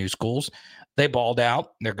transferred to new schools. They balled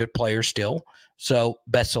out. They're good players still. So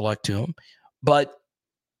best of luck to them. But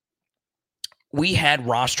we had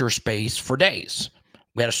roster space for days.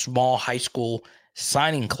 We had a small high school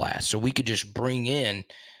signing class, so we could just bring in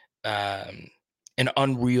an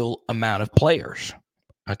unreal amount of players.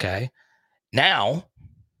 Okay. Now,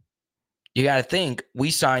 you got to think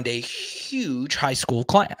we signed a huge high school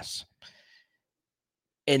class.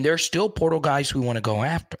 And there's still portal guys we want to go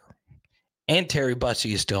after. And Terry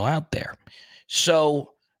Bussey is still out there.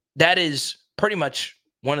 So that is pretty much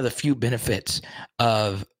one of the few benefits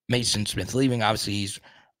of Mason Smith leaving. Obviously, he's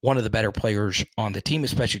one of the better players on the team,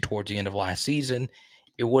 especially towards the end of last season.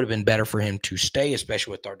 It would have been better for him to stay,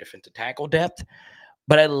 especially with our defensive tackle depth.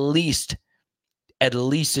 But at least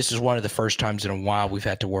this is one of the first times in a while we've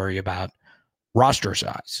had to worry about roster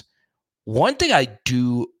size. One thing I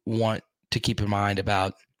do want to keep in mind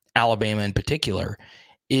about Alabama in particular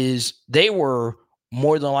is they were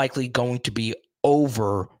more than likely going to be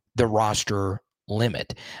over the roster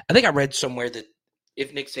limit. I think I read somewhere that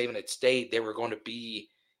if Nick Saban had stayed, they were going to be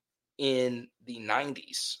in the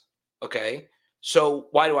 90s. Okay. So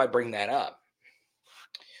why do I bring that up?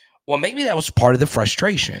 Well, maybe that was part of the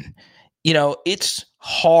frustration. It's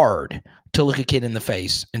hard to look a kid in the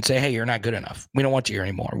face and say, hey, you're not good enough. We don't want you here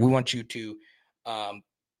anymore. We want you to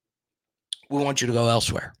go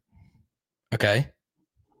elsewhere. Okay.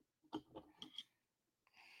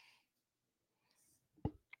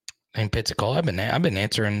 And Pizzical, I've been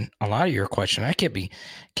answering a lot of your questions. I can't be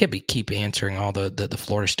keep answering all the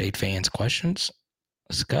Florida State fans' questions.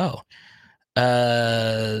 Let's go.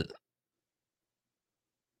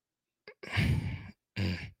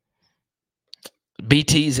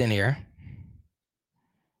 BT's in here.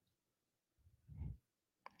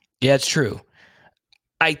 Yeah, it's true.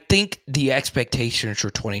 I think the expectations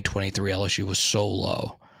for 2023 LSU was so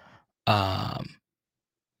low.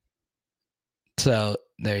 So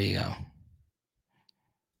there you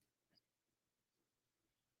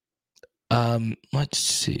go. Let's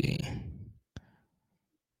see.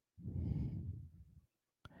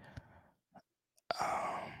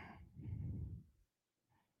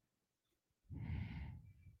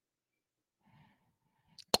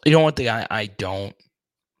 One thing I don't.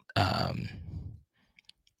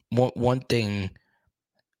 One thing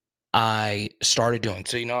I started doing.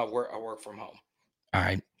 So I work from home. All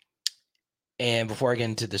right. And before I get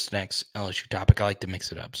into this next LSU topic, I like to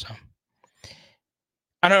mix it up. So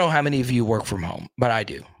I don't know how many of you work from home, but I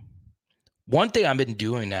do. One thing I've been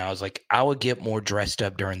doing now is I would get more dressed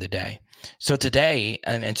up during the day. So today,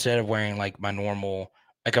 and instead of wearing my normal,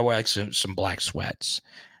 I wear some black sweats,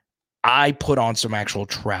 I put on some actual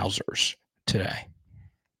trousers today.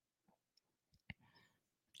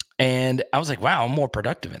 And I was like, wow, I'm more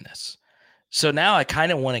productive in this. So now I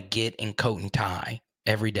kind of want to get in coat and tie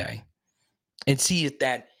every day and see if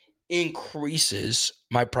that increases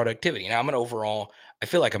my productivity. Now, I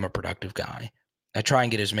feel like I'm a productive guy. I try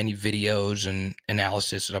and get as many videos and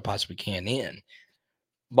analysis as I possibly can in.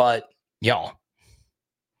 But y'all,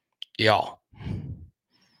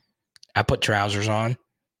 I put trousers on.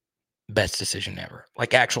 Best decision ever.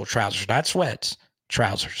 Like actual trousers, not sweats,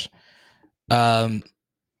 trousers. I'm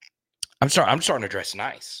starting to dress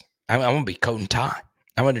nice. I'm going to be coat and tie.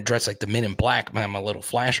 I'm going to dress like the Men in Black. I'm a little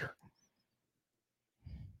flasher.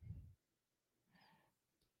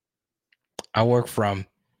 I work from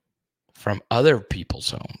other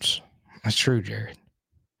people's homes. That's true, Jared.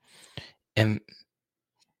 And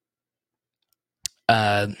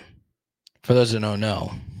for those that don't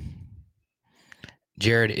know,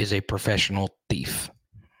 Jared is a professional thief.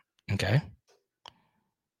 Okay?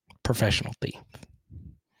 Professional thief.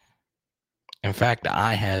 In fact,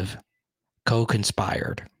 I have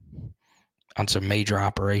co-conspired on some major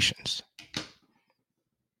operations.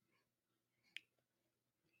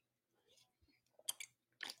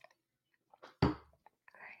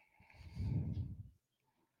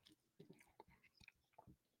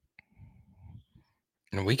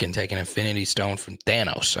 And we can take an Infinity Stone from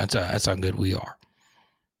Thanos. That's how good we are.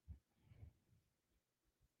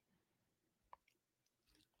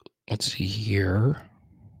 Let's see here.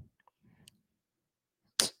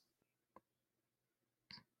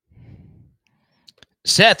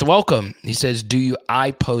 Seth, welcome. He says,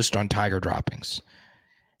 I post on Tiger Droppings?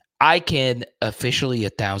 I can officially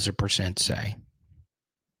 1,000% say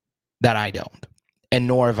that I don't, and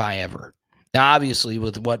nor have I ever. Now, obviously,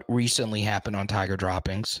 with what recently happened on Tiger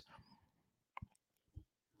Droppings,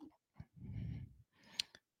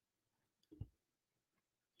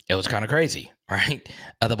 it was kind of crazy, right?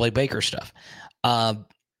 The Blake Baker stuff. But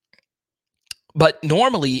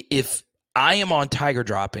normally, if I am on Tiger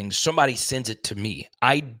Droppings, somebody sends it to me.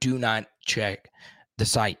 I do not check the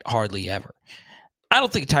site hardly ever. I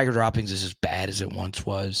don't think Tiger Droppings is as bad as it once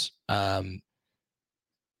was.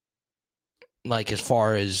 Like as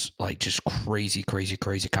far as like just crazy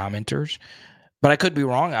commenters. But I could be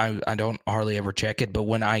wrong. I don't hardly ever check it. But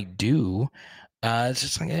when I do, it's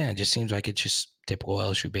just like, it just seems like it's just typical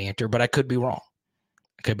LSU banter. But I could be wrong.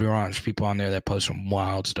 There's people on there that post some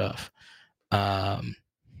wild stuff.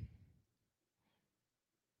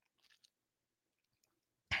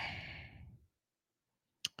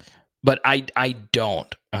 But I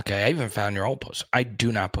don't. Okay, I even found your old post. I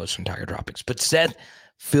do not post on Tiger Droppings. But Seth,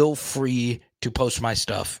 feel free to post my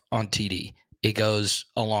stuff on TD. It goes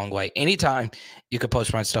a long way. Anytime you can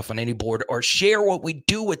post my stuff on any board or share what we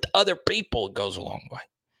do with other people, it goes a long way.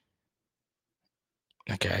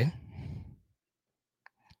 Okay.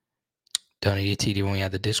 Don't need a TD when we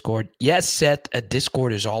have the Discord. Yes, Seth, a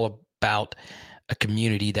Discord is all about a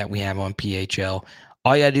community that we have on PHL.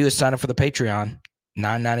 All you got to do is sign up for the Patreon.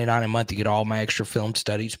 $9.99 a month. You get all my extra film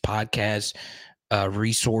studies, podcasts,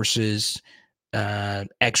 resources,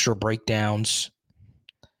 extra breakdowns.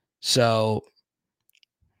 So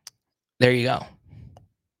there you go.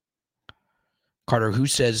 Carter, who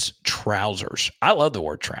says trousers? I love the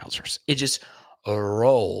word trousers. It just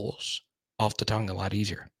rolls off the tongue a lot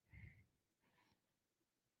easier.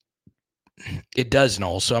 It does,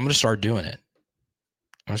 Noel. So I'm going to start doing it.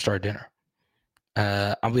 I'm going to start dinner.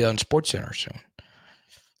 I'll be on SportsCenter soon.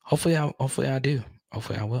 Hopefully I do.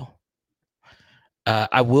 Hopefully I will.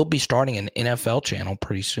 I will be starting an NFL channel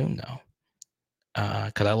pretty soon, though,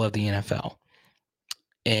 because I love the NFL.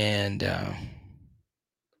 And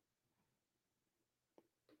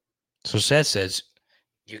so Seth says,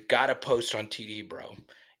 you got to post on TD, bro.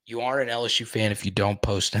 You aren't an LSU fan if you don't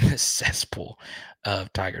post in the cesspool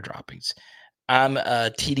of Tiger Droppings. I'm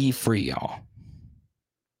TD free, y'all.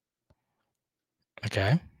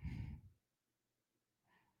 Okay.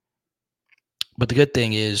 But the good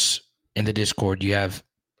thing is, in the Discord, you have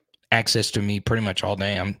access to me pretty much all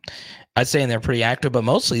day. I'd say they're pretty active, but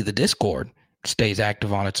mostly the Discord stays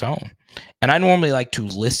active on its own. And I normally like to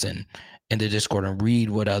listen in the Discord and read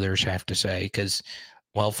what others have to say because,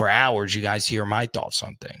 well, for hours, you guys hear my thoughts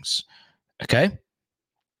on things. Okay?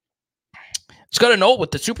 Let's go to Noel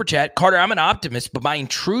with the super chat. Carter, I'm an optimist, but my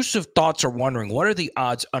intrusive thoughts are wondering, what are the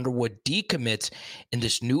odds Underwood decommits in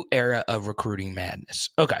this new era of recruiting madness?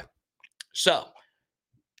 Okay. So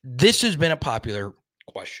this has been a popular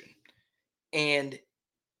question. And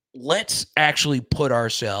let's actually put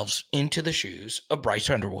ourselves into the shoes of Bryce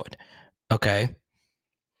Underwood. Okay.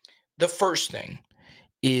 The first thing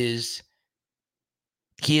is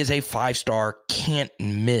he is a 5-star, can't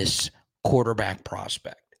miss quarterback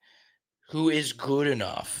prospect who is good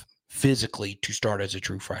enough physically to start as a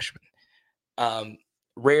true freshman.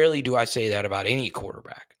 Rarely do I say that about any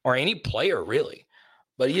quarterback or any player, really.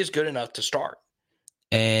 But he is good enough to start.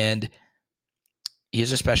 And he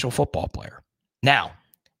is a special football player. Now,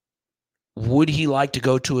 would he like to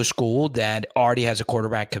go to a school that already has a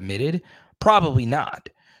quarterback committed? Probably not.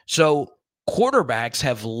 So quarterbacks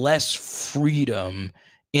have less freedom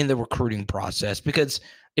in the recruiting process because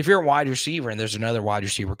if you're a wide receiver and there's another wide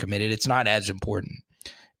receiver committed, it's not as important.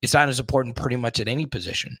 It's not as important pretty much at any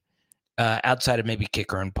position outside of maybe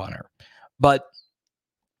kicker and punter. But,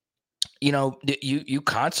 you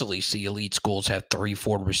constantly see elite schools have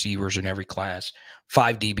 3-4 receivers in every class,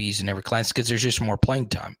 5 DBs in every class because there's just more playing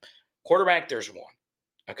time. Quarterback, there's one.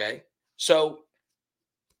 Okay. So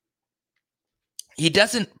he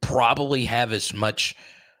doesn't probably have as much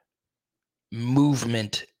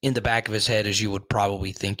movement in the back of his head as you would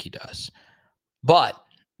probably think he does. But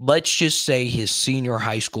let's just say his senior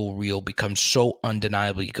high school reel becomes so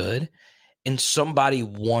undeniably good and somebody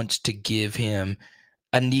wants to give him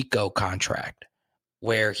a Nico contract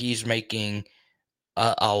where he's making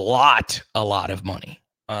a lot of money.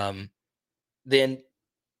 Then,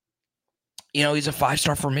 he's a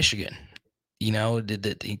 5-star from Michigan.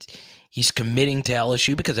 He's committing to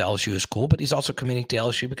LSU because LSU is cool, but he's also committing to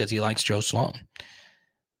LSU because he likes Joe Sloan.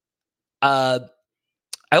 I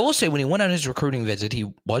will say when he went on his recruiting visit,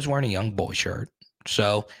 he was wearing a young boy shirt.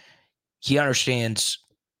 So he understands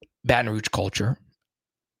Baton Rouge culture.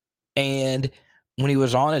 And when he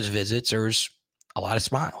was on his visits, there's a lot of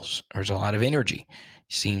smiles. There's a lot of energy.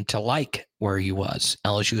 He seemed to like where he was.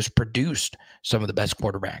 LSU has produced some of the best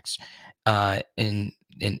quarterbacks in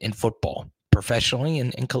football, professionally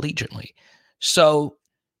and collegiately. So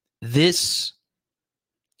this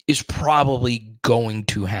is probably going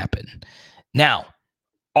to happen. Now,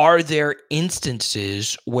 are there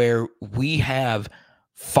instances where we have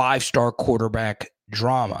 5-star quarterback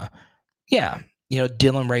drama? Yeah.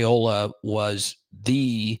 Dylan Raiola was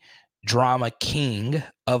the drama king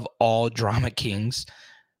of all drama kings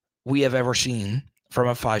we have ever seen from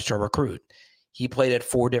a 5-star recruit. He played at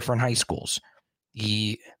 4 different high schools.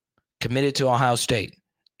 He committed to Ohio State.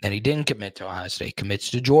 Then he didn't commit to Ohio State,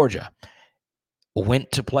 commits to Georgia.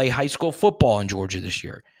 Went to play high school football in Georgia this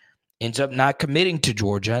year. Ends up not committing to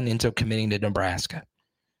Georgia and ends up committing to Nebraska.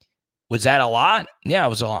 Was that a lot? Yeah, it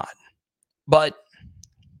was a lot. But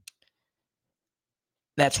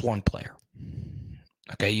that's one player.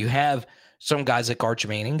 Okay, you have some guys like Arch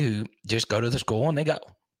Manning who just go to the school and they go.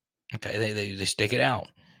 Okay, they stick it out.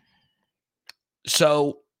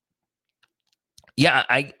 So, yeah,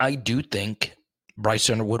 I do think Bryce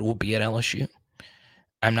Underwood will be at LSU.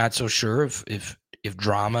 I'm not so sure if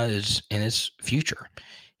drama is in his future.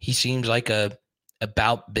 He seems like a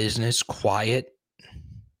about business, quiet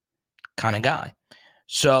kind of guy.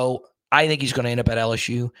 So I think he's going to end up at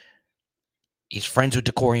LSU. He's friends with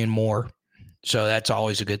DeCorian Moore, so that's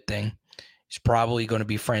always a good thing. He's probably going to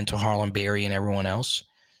be friends with Harlan Berry and everyone else.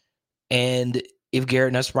 And if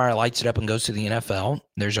Garrett Nussmeier lights it up and goes to the NFL,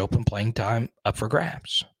 there's open playing time up for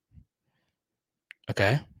grabs.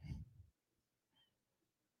 Okay?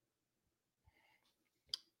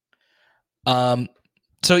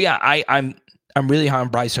 So yeah, I'm really high on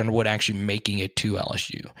Bryce Underwood actually making it to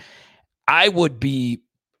LSU. I would be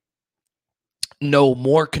no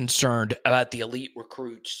more concerned about the elite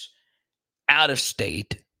recruits out of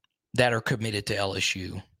state that are committed to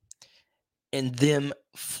LSU and them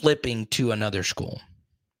flipping to another school,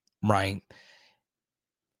 right?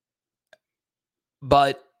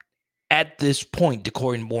 But at this point,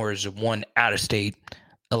 DeCorian Moore is one out-of-state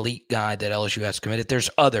elite guy that LSU has committed. There's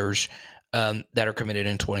others that are committed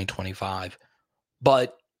in 2025,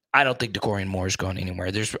 but I don't think DeCorian Moore is going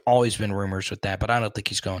anywhere. There's always been rumors with that, but I don't think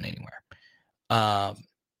he's going anywhere.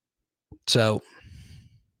 So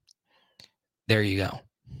there you go.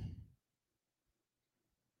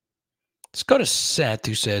 Let's go to Seth,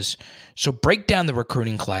 who says, so break down the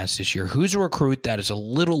recruiting class this year. Who's a recruit that is a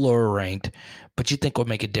little lower ranked, but you think will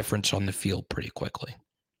make a difference on the field pretty quickly?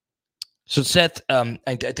 So Seth, I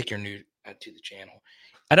think you're new to the channel.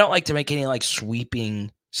 I don't like to make any sweeping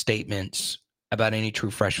statements about any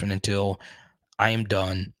true freshman until I am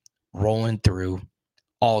done rolling through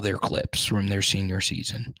all their clips from their senior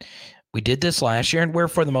season. We did this last year, and we're,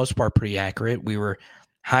 for the most part, pretty accurate. We were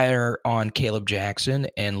higher on Caleb Jackson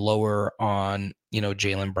and lower on,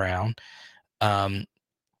 Jaylen Brown.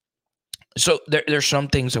 So there's some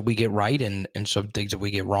things that we get right and some things that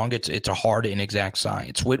we get wrong. It's a hard and exact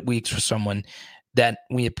science. Whit Weeks was someone that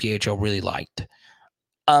we at PHL really liked.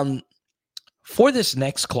 For this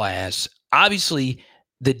next class, obviously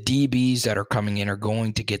the DBs that are coming in are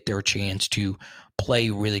going to get their chance to play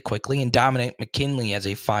really quickly. And Dominic McKinley, as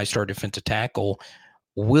a 5-star defensive tackle,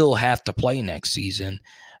 will have to play next season.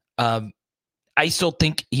 I still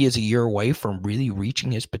think he is a year away from really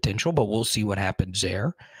reaching his potential, but we'll see what happens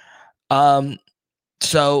there.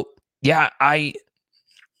 So yeah, I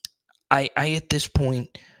at this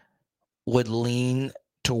point would lean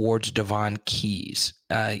towards Devon Keys.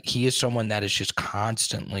 He is someone that has just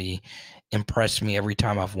constantly impressed me every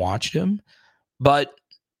time I've watched him. But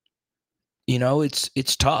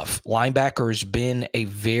it's tough. Linebacker has been a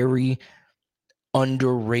very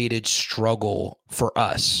underrated struggle for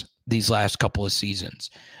us these last couple of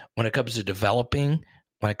seasons when it comes to developing,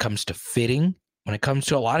 when it comes to fitting, when it comes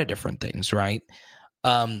to a lot of different things, right?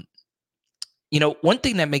 One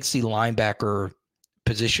thing that makes the linebacker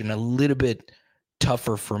position a little bit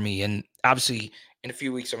tougher for me, and obviously in a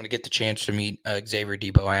few weeks I'm going to get the chance to meet Xavier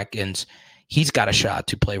Debo-Atkins. He's got a shot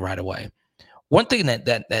to play right away. One thing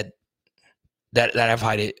that I've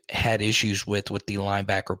had issues with the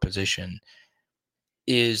linebacker position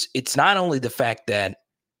is it's not only the fact that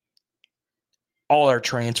all our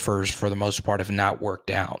transfers for the most part have not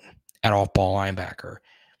worked out at off-ball linebacker.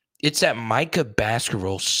 It's that Micah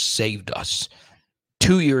Baskerville saved us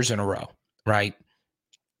 2 years in a row, right?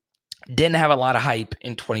 Didn't have a lot of hype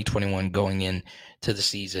in 2021 going into the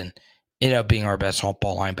season. Ended up being our best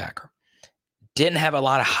off-ball linebacker. Didn't have a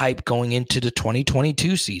lot of hype going into the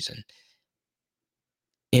 2022 season.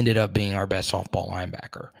 Ended up being our best off-ball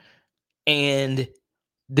linebacker. And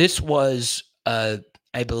this was, I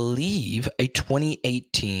believe, a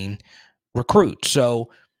 2018 recruit.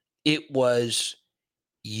 So it was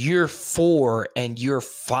year 4 and year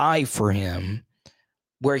 5 for him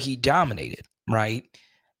where he dominated, right?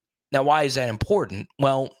 Now, why is that important?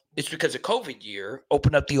 Well, it's because the COVID year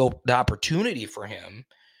opened up the opportunity for him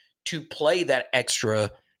to play that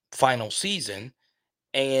extra final season.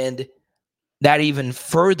 And that even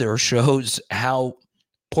further shows how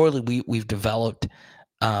poorly we've developed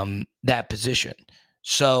that position.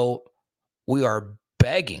 So we are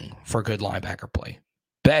begging for good linebacker play.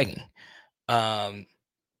 Begging.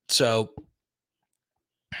 So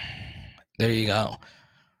there you go.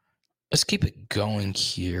 Let's keep it going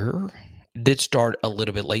here. Did start a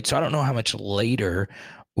little bit late, so I don't know how much later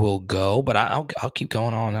we'll go, but I'll keep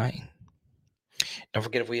going all night. Don't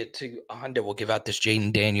forget, if we hit 200, we'll give out this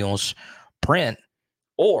Jaden Daniels print,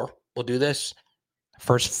 or we'll do this.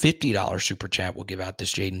 First $50 super chat, we'll give out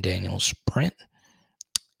this Jaden Daniels print,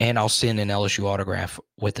 and I'll send an LSU autograph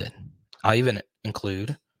with it. I'll even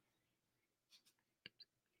include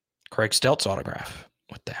Craig Stelt's autograph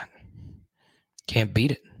with that. Can't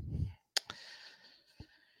beat it.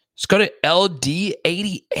 Let's go to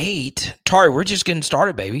LD88. Tari, we're just getting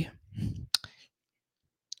started, baby.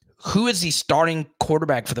 Who is the starting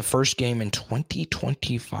quarterback for the first game in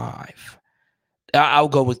 2025? I'll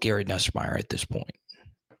go with Gary Nussmeier at this point.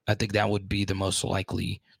 I think that would be the most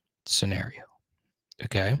likely scenario.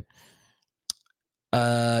 Okay.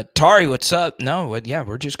 Tari, what's up? No, yeah,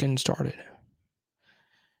 we're just getting started.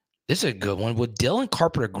 This is a good one. Would Dylan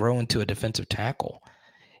Carpenter grow into a defensive tackle?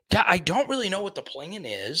 Yeah, I don't really know what the plan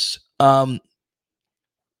is.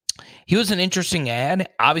 He was an interesting ad.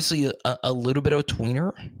 Obviously, a little bit of a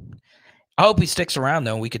tweener. I hope he sticks around,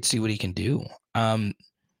 though, and we could see what he can do.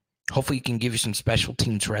 Hopefully, he can give you some special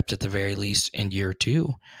teams reps at the very least in year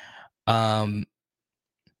 2. But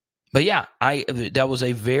yeah, that was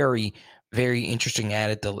a very, very interesting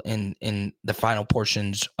ad in the final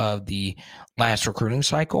portions of the last recruiting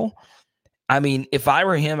cycle. I mean, if I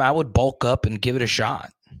were him, I would bulk up and give it a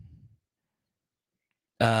shot.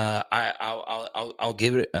 I'll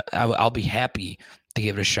give it. I'll be happy to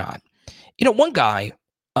give it a shot. One guy.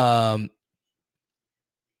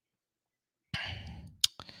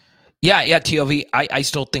 Yeah. TOV. I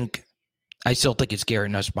still think it's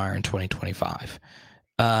Garrett Nussmeier in 2025.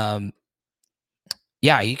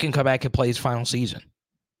 Yeah, he can come back and play his final season.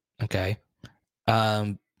 Okay.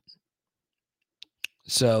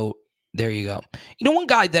 So there you go. One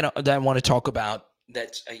guy that I want to talk about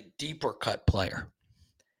that's a deeper cut player.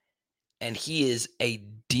 And he is a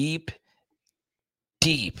deep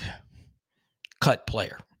cut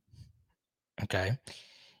player. Okay.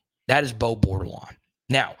 That is Bo Bordelon.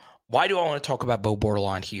 Now, why do I want to talk about Bo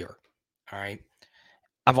Bordelon here? All right.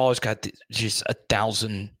 I've always got just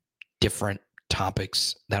 1,000 different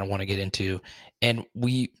topics that I want to get into. And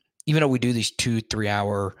even though we do these 2-3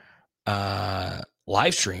 hour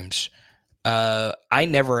live streams, I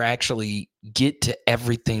never actually get to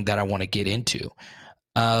everything that I want to get into.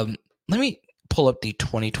 Let me pull up the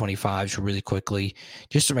 2025s really quickly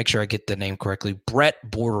just to make sure I get the name correctly. Brett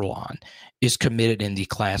Bordelon is committed in the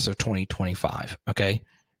class of 2025. Okay.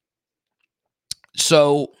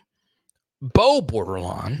 So Bo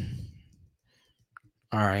Bordelon.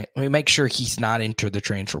 All right. Let me make sure he's not entered the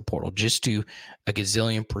transfer portal. Just do a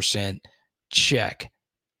gazillion % check.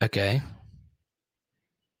 Okay.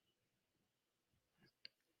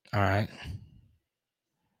 All right.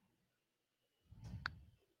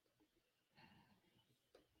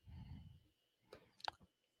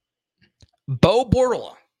 Bo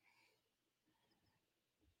Bordelon.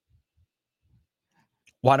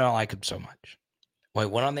 Why do I like him so much? Well,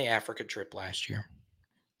 he went on the Africa trip last year.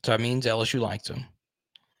 So that means LSU likes him.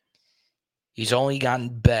 He's only gotten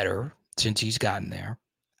better since he's gotten there.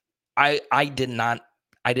 I did not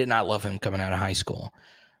love him coming out of high school.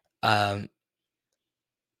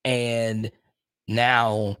 And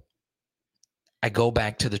now I go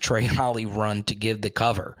back to the Trey Holly run to give the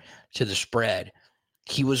cover to the spread.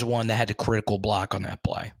 He was one that had the critical block on that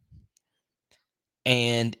play.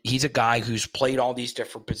 And he's a guy who's played all these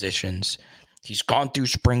different positions. He's gone through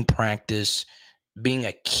spring practice, being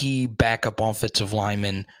a key backup offensive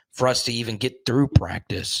lineman for us to even get through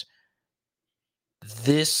practice.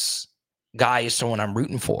 This guy is someone I'm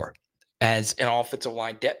rooting for as an offensive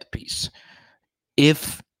line depth piece.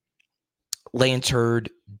 If Lance Hurd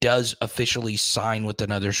does officially sign with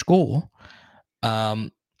another school,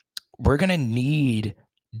 we're going to need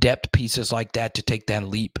depth pieces like that to take that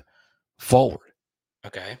leap forward.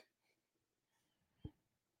 Okay.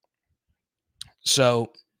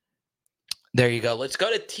 So there you go. Let's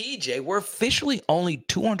go to TJ. We're officially only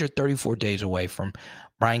 234 days away from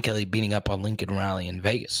Brian Kelly beating up on Lincoln Riley in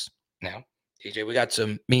Vegas. Now,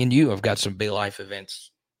 TJ, me and you have got some big life events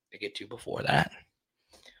to get to before that.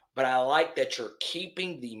 But I like that you're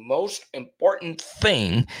keeping the most important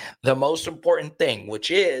thing, which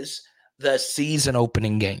is the season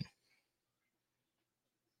opening game.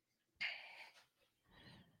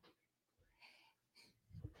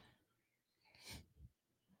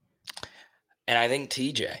 And I think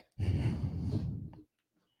TJ,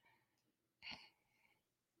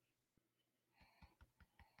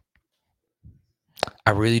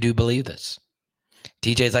 I really do believe this.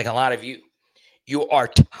 TJ's like a lot of you. You are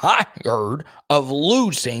tired of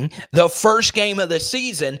losing the first game of the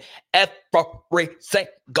season every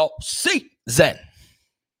single season.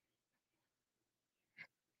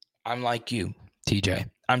 I'm like you, TJ.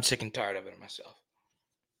 I'm sick and tired of it myself.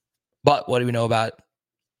 But what do we know about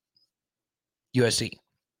USC?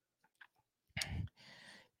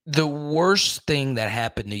 The worst thing that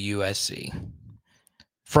happened to USC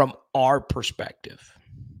from our perspective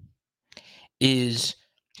is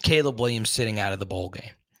Caleb Williams sitting out of the bowl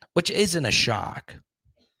game, which isn't a shock.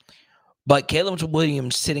 But Caleb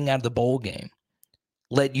Williams sitting out of the bowl game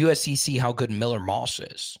let USC see how good Miller Moss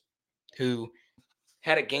is, who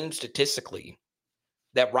had a game statistically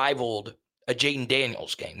that rivaled a Jaden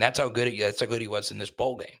Daniels game. That's how good he was in this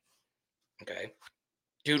bowl game. Okay.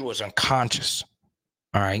 Dude was unconscious.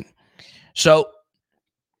 All right. So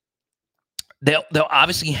they'll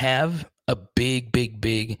obviously have a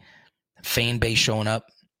big fan base showing up.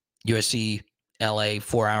 USC, LA,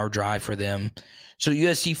 4-hour drive for them. So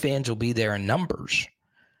USC fans will be there in numbers.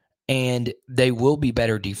 And they will be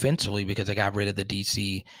better defensively because they got rid of the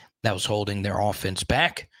DC that was holding their offense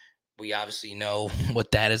back. We obviously know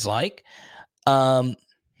what that is like. I'm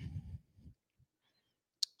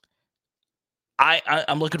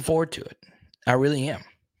looking forward to it. I really am.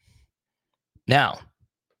 Now,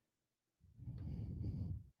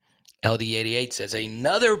 LD88 says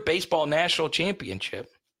another baseball national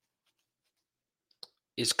championship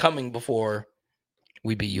is coming before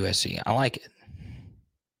we beat USC. I like it.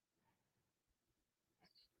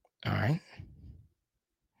 All right.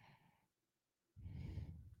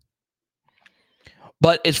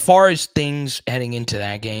 But as far as things heading into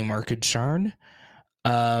that game are concerned,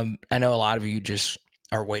 I know a lot of you just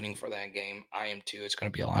are waiting for that game. I am too. It's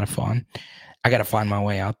going to be a lot of fun. I got to find my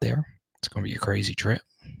way out there. It's going to be a crazy trip.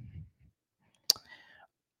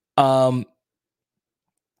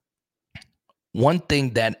 One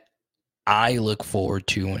thing that I look forward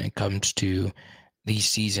to when it comes to the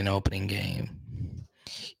season opening game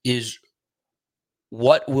is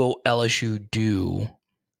what will LSU do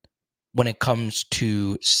when it comes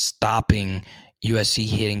to stopping USC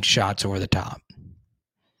hitting shots over the top,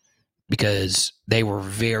 because they were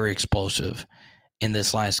very explosive in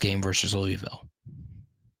this last game versus Louisville.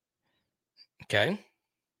 Okay.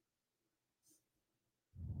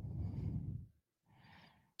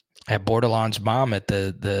 At Bordelon's mom at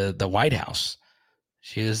the White House.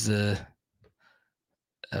 She was the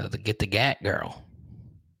Get the gat girl.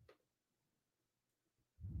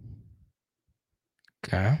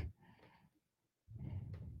 Okay.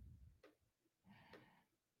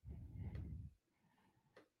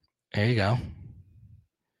 There you go.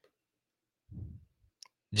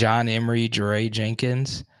 John Emery, Jeray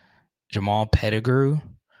Jenkins, Jamal Pettigrew,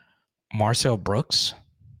 Marcel Brooks.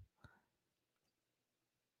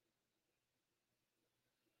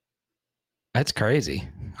 That's crazy.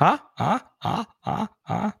 Huh?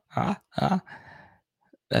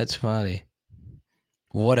 That's funny.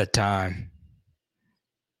 What a time.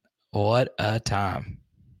 What a time.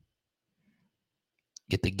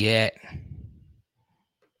 Get the get.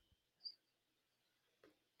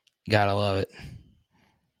 Gotta love it.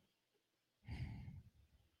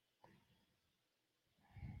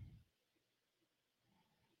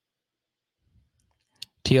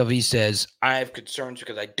 TLV says, I have concerns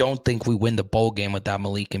because I don't think we win the bowl game without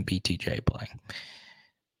Malik and BTJ playing.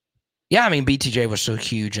 Yeah, I mean, BTJ was so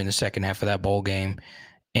huge in the second half of that bowl game,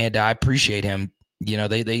 and I appreciate him. You know,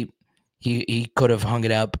 he could have hung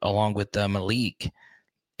it up along with Malik,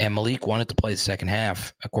 and Malik wanted to play the second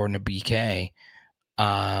half, according to BK.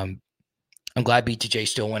 I'm glad BTJ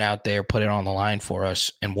still went out there, put it on the line for us,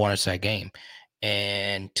 and won us that game,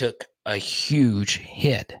 and took a huge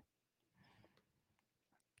hit.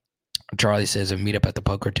 Charlie says a meetup at the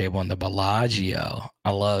poker table in the Bellagio.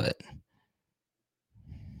 I love it.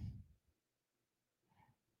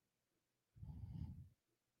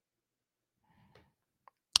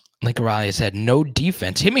 Lincoln Riley has had no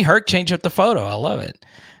defense. Himmy Herc changed up the photo. I love it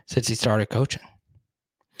since he started coaching.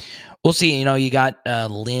 We'll see. You know, you got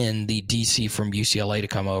Lynn, the DC from UCLA, to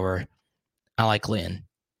come over. I like Lynn.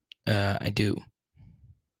 I do.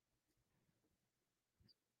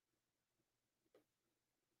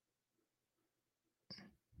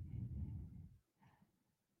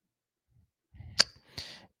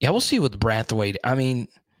 Yeah, we'll see with Brathwaite. I mean,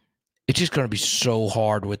 it's just going to be so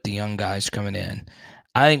hard with the young guys coming in.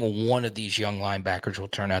 I think one of these young linebackers will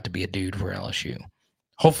turn out to be a dude for LSU.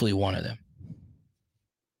 Hopefully one of them.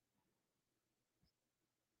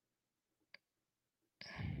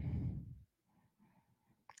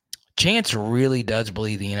 Chance really does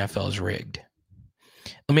believe the NFL is rigged.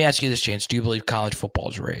 Let me ask you this, Chance. Do you believe college football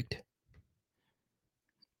is rigged?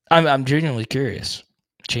 I'm genuinely curious.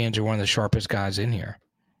 Chance, you're one of the sharpest guys in here.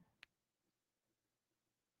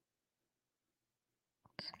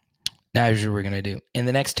 Now, here's what we're going to do. In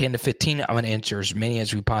the next 10 to 15, I'm going to answer as many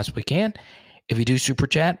as we possibly can. If you do super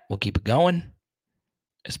chat, we'll keep it going.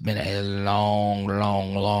 It's been a long,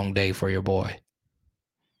 long, long day for your boy.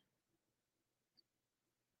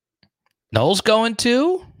 Noel's going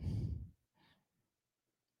too?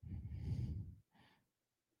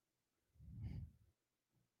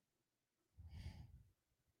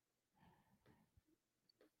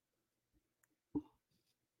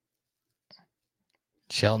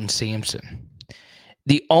 Sheldon Sampson.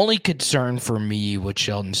 The only concern for me with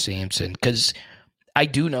Sheldon Sampson, because I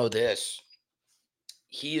do know this,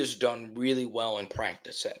 he has done really well in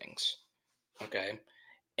practice settings. Okay.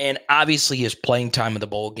 And obviously his playing time in the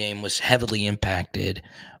bowl game was heavily impacted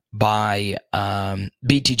by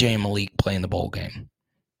BTJ and Malik playing the bowl game.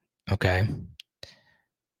 Okay.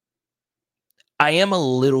 I am a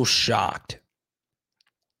little shocked.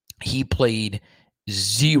 He played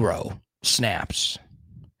 0 snaps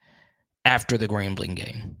after the Grambling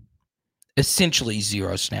game. Essentially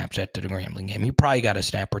 0 snaps after the Grambling game. He probably got a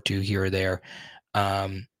snap or two here or there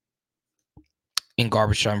in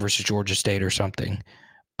garbage time versus Georgia State or something.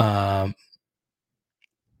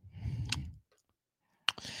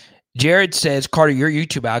 Jared says, Carter, your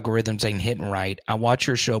YouTube algorithms ain't hitting right. I watch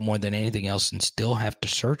your show more than anything else and still have to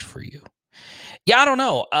search for you. Yeah, I don't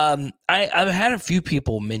know. I've had a few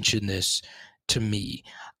people mention this to me.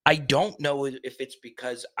 I don't know if it's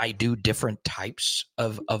because I do different types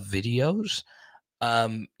of videos.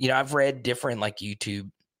 You know, I've read different like YouTube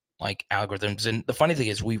like algorithms, and the funny thing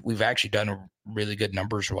is we've actually done a really good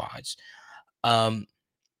numbers wise.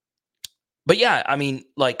 But yeah, I mean,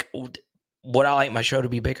 like, would I like my show to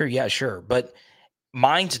be bigger? Yeah, sure. But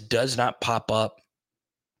mine's does not pop up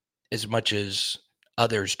as much as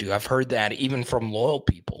others do. I've heard that even from loyal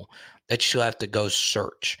people that you'll have to go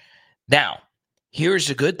search. Now, here's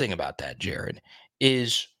the good thing about that, Jared,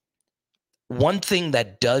 is one thing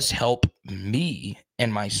that does help me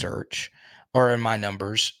in my search or in my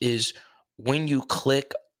numbers is when you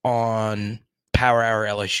click on Power Hour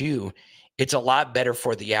LSU, it's a lot better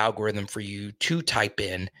for the algorithm for you to type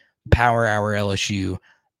in Power Hour LSU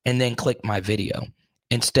and then click my video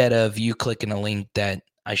instead of you clicking a link that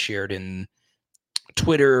I shared in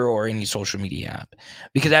Twitter or any social media app,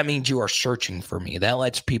 because that means you are searching for me. That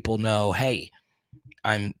lets people know, hey,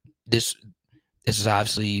 I'm this. This is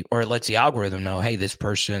obviously, or it lets the algorithm know, hey, this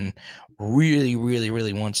person really, really,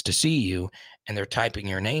 really wants to see you, and they're typing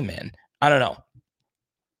your name in. I don't know.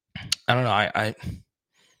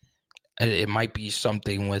 It might be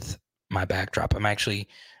something with my backdrop. I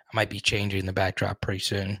might be changing the backdrop pretty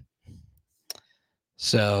soon.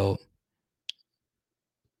 So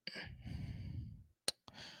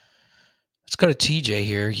let's go to TJ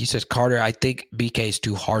here. He says, Carter, I think BK is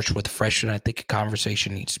too harsh with freshmen. I think a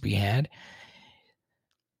conversation needs to be had.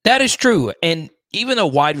 That is true. And even though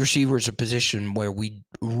wide receiver is a position where we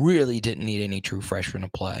really didn't need any true freshmen to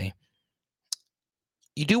play,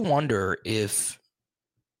 you do wonder if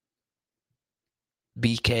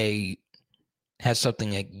BK has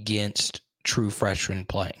something against true freshmen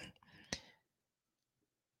playing.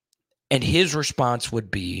 And his response would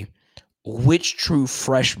be, which true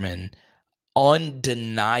freshman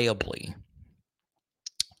undeniably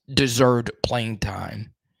deserved playing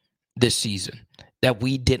time this season that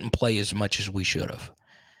we didn't play as much as we should have?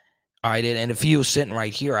 All right, and if he was sitting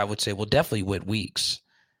right here, I would say, well, definitely Whit Weeks.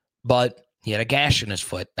 But he had a gash in his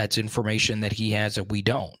foot. That's information that he has that we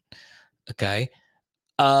don't. Okay.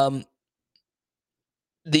 The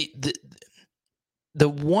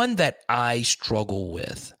one that I struggle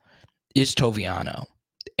with is Toviano.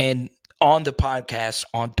 And on the podcast,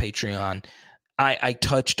 on Patreon, I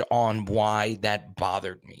touched on why that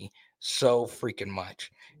bothered me so freaking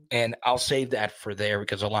much. And I'll save that for there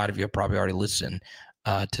because a lot of you have probably already listened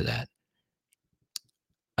to that.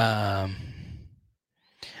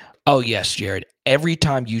 Oh, yes, Jared. Every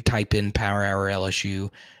time you type in Power Hour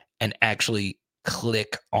LSU and actually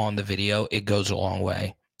click on the video, it goes a long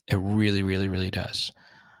way. It really, really, really does.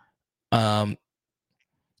 And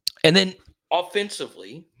then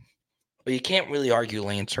offensively, but you can't really argue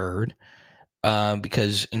Lance Hurd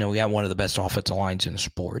because, we have one of the best offensive lines in the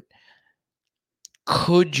sport.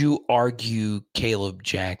 Could you argue Caleb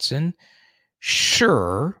Jackson?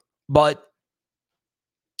 Sure, but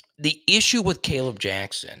the issue with Caleb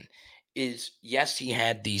Jackson is, yes, he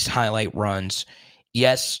had these highlight runs.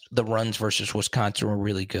 Yes, the runs versus Wisconsin were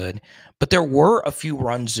really good, but there were a few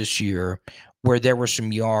runs this year where there were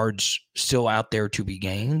some yards still out there to be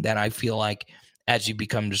gained that I feel like as he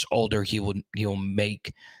becomes older, he'll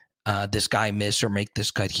make this guy miss or make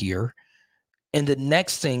this cut here. And the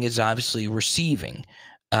next thing is obviously receiving.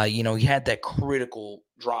 He had that critical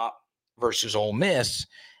drop versus Ole Miss,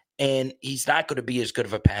 and he's not going to be as good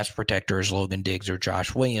of a pass protector as Logan Diggs or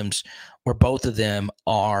Josh Williams, where both of them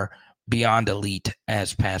are beyond elite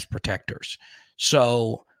as pass protectors.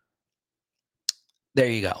 So there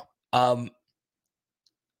you go.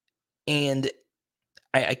 And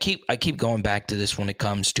I keep going back to this when it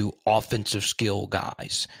comes to offensive skill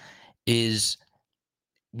guys, is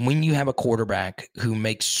when you have a quarterback who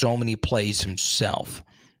makes so many plays himself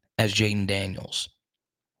as Jaden Daniels,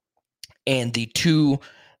 and the two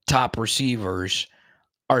top receivers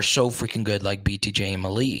are so freaking good like BTJ and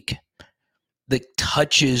Malik, the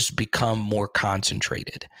touches become more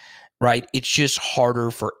concentrated, right? It's just harder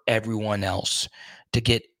for everyone else to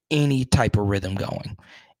get any type of rhythm going,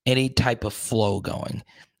 any type of flow going,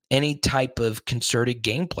 any type of concerted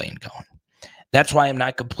game plan going. That's why I'm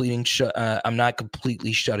not completely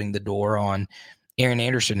shutting the door on Aaron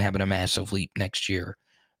Anderson having a massive leap next year.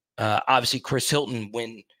 Obviously, Chris Hilton,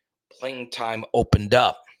 when playing time opened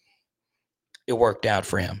up, it worked out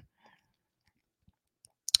for him.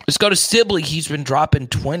 Let's go to Sibley. He's been dropping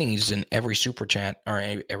 20s in every super chat or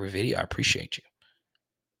every video. I appreciate you.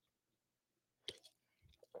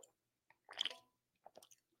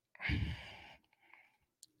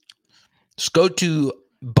 Let's go to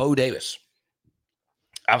Bo Davis.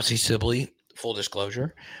 Obviously, Sibley, full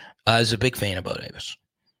disclosure, is a big fan of Bo Davis.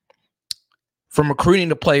 From recruiting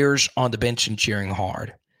to players on the bench and cheering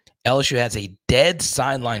hard, LSU has a dead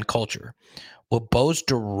sideline culture. Will Bo's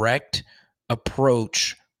direct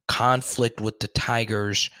approach conflict with the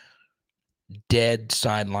Tigers' dead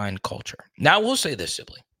sideline culture? Now, I will say this,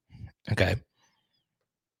 Sibley. Okay.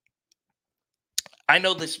 I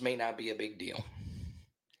know this may not be a big deal.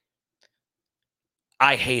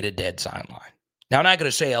 I hate a dead sideline. Now, I'm not going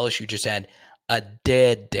to say LSU just had a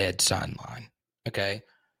dead sideline. Okay.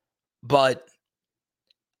 But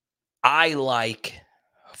I like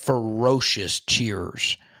ferocious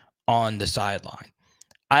cheers on the sideline.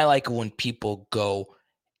 I like when people go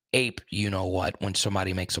ape, when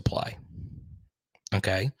somebody makes a play.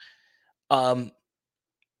 Okay.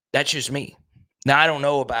 That's just me. Now, I don't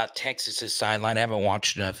know about Texas's sideline. I haven't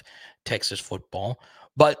watched enough Texas football.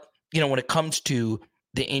 But, when it comes to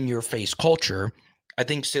the in-your-face culture, I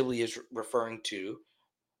think Sibley is referring to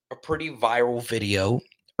a pretty viral video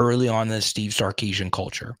early on in the Steve Sarkisian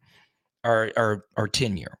culture or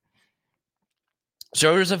tenure.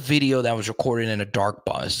 So there's a video that was recorded in a dark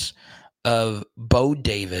bus of Bo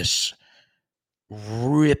Davis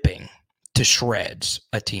ripping to shreds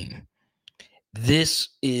a team. This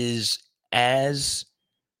is as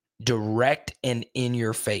direct and in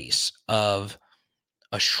your face of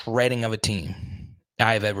a shredding of a team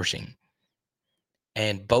I've ever seen.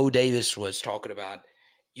 And Bo Davis was talking about,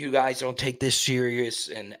 you guys don't take this serious,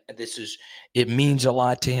 and it means a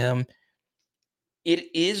lot to him.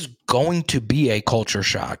 It is going to be a culture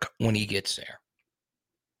shock when he gets there.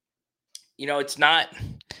 It's not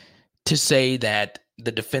to say that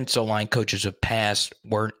the defensive line coaches of past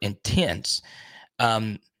weren't intense.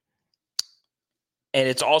 And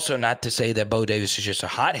it's also not to say that Bo Davis is just a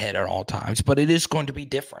hothead at all times, but it is going to be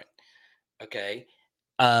different. Okay.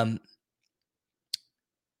 Andre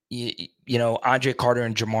Carter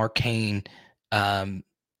and Jamar Cain,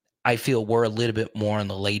 I feel we're a little bit more on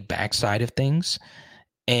the laid back side of things.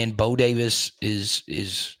 And Bo Davis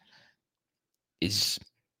is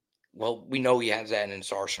well, we know he has that in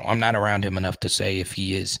his arsenal. I'm not around him enough to say if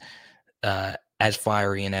he is as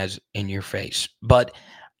fiery and as in your face. But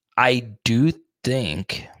I do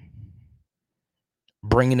think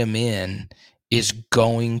bringing him in is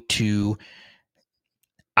going to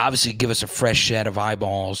obviously give us a fresh set of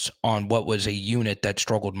eyeballs on what was a unit that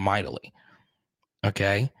struggled mightily.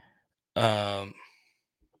 Okay.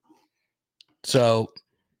 So,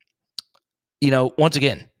 once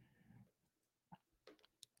again,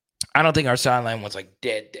 I don't think our sideline was like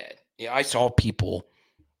dead. I saw people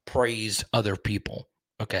praise other people.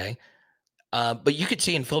 Okay. But you could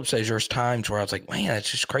see in Phillips says there's times where I was like, man,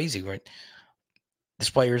 that's just crazy. Right? This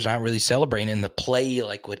player's not really celebrating, and the play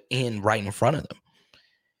would end right in front of them.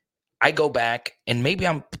 I go back, and maybe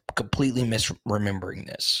I'm completely misremembering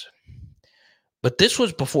this, but this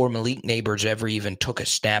was before Malik Neighbors ever even took a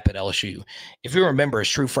snap at LSU. If you remember his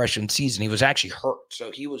true freshman season, he was actually hurt. So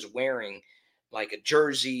he was wearing like a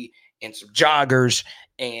jersey and some joggers,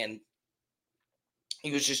 and he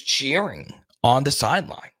was just cheering on the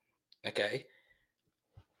sideline, okay,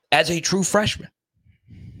 as a true freshman.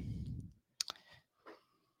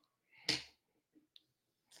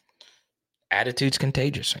 Attitude's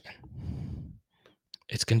contagious, man.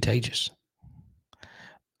 It's contagious.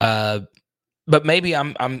 But maybe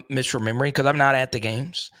I'm misremembering because I'm not at the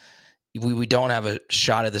games. We don't have a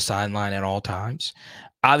shot of the sideline at all times.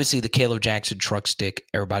 Obviously, the Caleb Jackson truck stick,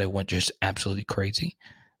 everybody went just absolutely crazy.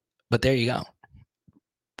 But there you go.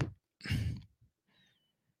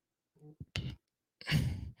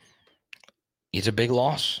 It's a big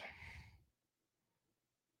loss.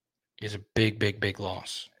 It's a big, big, big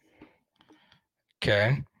loss.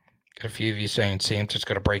 Okay. Got a few of you saying Samson's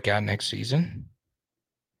going to break out next season.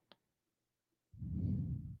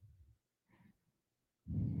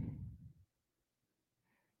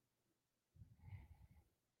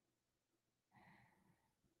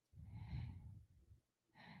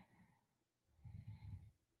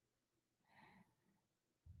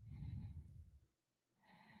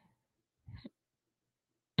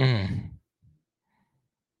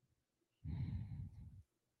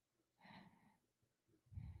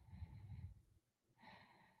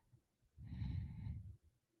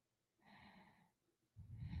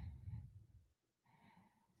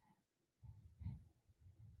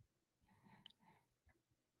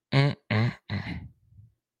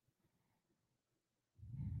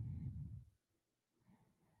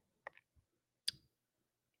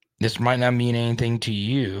 This might not mean anything to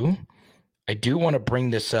you. I do want to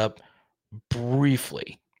bring this up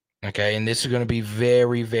briefly, okay? And this is going to be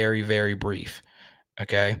very, very, very brief,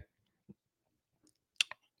 okay?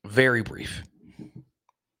 Very brief.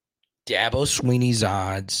 Dabo Swinney's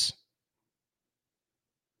odds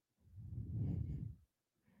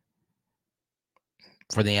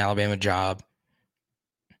for the Alabama job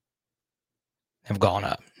have gone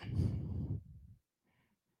up.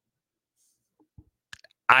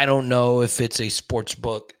 I don't know if it's a sports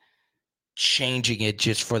book changing it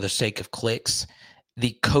just for the sake of clicks.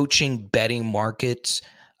 The coaching betting markets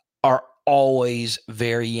are always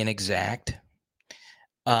very inexact.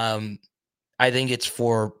 I think it's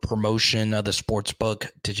for promotion of the sports book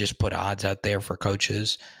to just put odds out there for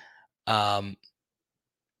coaches. I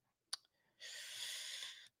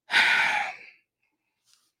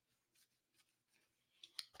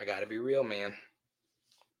got to be real, man.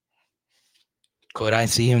 Could I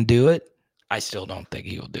see him do it? I still don't think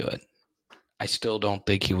he will do it. I still don't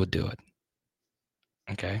think he would do it.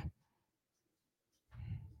 Okay.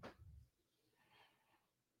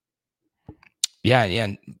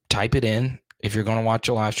 Yeah. Type it in. If you're going to watch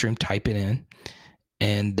a live stream, type it in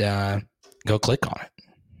and go click on it.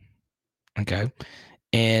 Okay.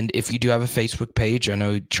 And if you do have a Facebook page, I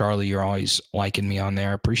know, Charlie, you're always liking me on there.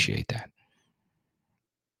 I appreciate that.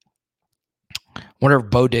 Wonder if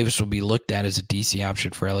Bo Davis will be looked at as a DC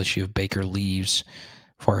option for LSU if Baker leaves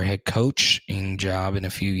for a head coaching job in a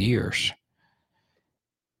few years.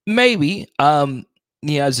 Maybe.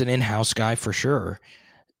 As an in-house guy for sure.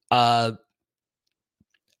 But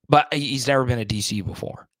he's never been a DC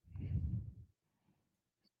before.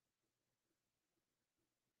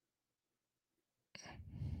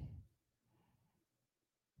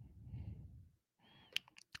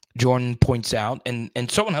 Jordan points out, and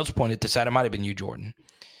someone else pointed this out. It might have been you, Jordan.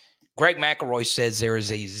 Greg McElroy says there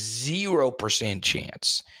is a 0%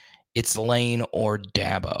 chance it's Lane or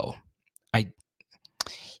Dabo.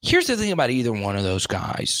 Here's the thing about either one of those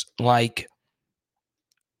guys. Like,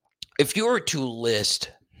 if you were to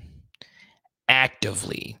list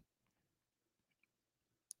actively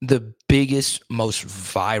the biggest, most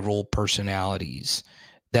viral personalities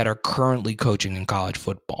that are currently coaching in college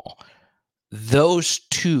football, those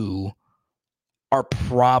two are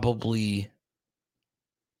probably,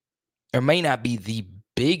 or may not be the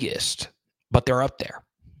biggest, but they're up there,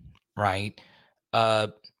 right?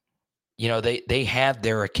 They have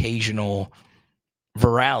their occasional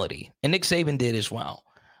virality, and Nick Saban did as well.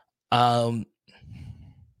 And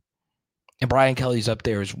Brian Kelly's up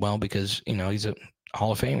there as well because, he's a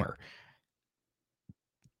Hall of Famer.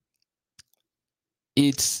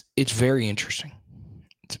 It's very interesting.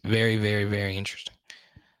 It's very, very, very interesting.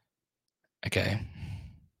 Okay.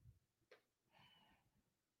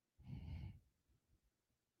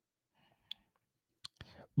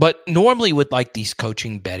 But normally with like these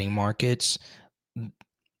coaching betting markets,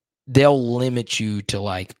 they'll limit you to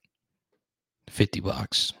like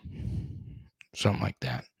 $50, something like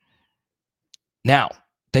that. Now,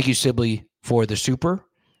 thank you, Sibley, for the super.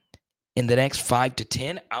 In the next 5 to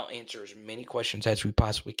 10, I'll answer as many questions as we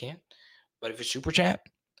possibly can. But if it's super chat,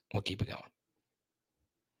 we'll keep it going.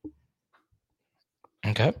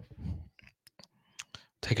 Okay.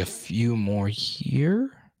 Take a few more here.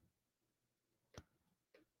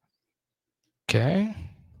 Okay.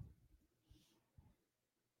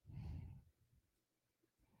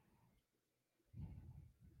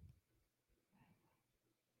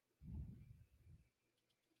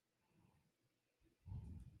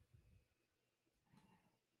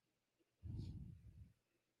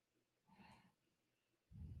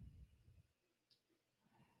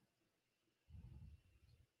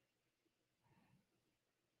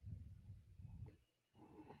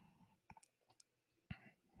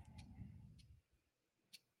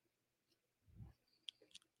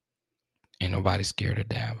 Ain't nobody scared of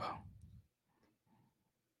Dabo.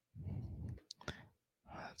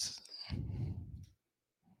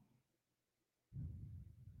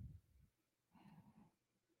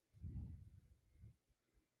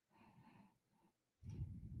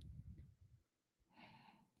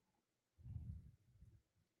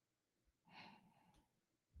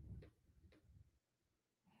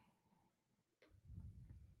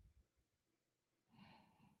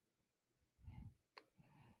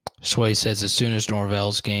 Sway says as soon as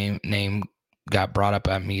Norvell's name got brought up,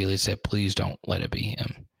 I immediately said, please don't let it be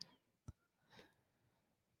him.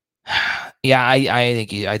 Yeah, I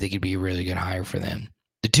think he'd be a really good hire for them.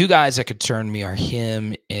 The two guys that concern me are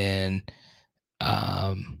him and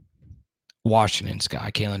Washington's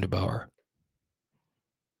guy, Kalen DeBoer.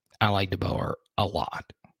 I like DeBoer a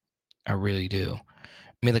lot. I really do.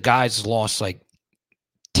 I mean, the guy's lost like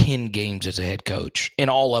 10 games as a head coach in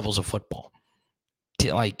all levels of football.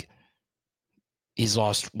 Like, he's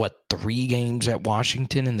lost, 3 games at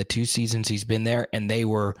Washington in the 2 seasons he's been there, and they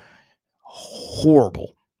were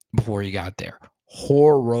horrible before he got there.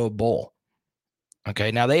 Horrible.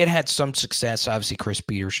 Okay, now they had some success, obviously Chris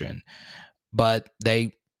Peterson, but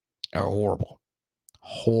they are horrible.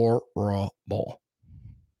 Horrible.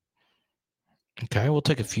 Okay, we'll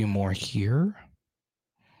take a few more here.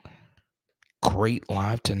 Great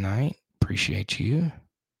live tonight. Appreciate you.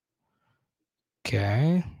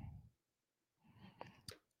 Okay.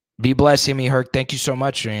 Be blessed, Himmy Herc. Thank you so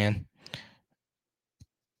much, man.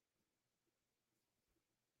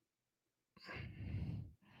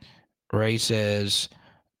 Ray says,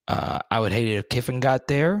 I would hate it if Kiffin got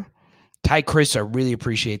there. Ty Chris, I really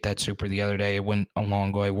appreciate that super the other day. It went a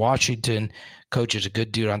long way. Washington coach is a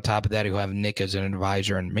good dude on top of that who have Nick as an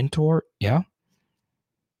advisor and mentor. Yeah.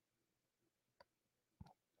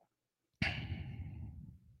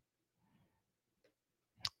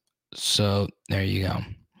 So there you go.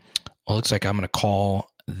 Well, looks like I'm going to call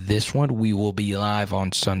this one. We will be live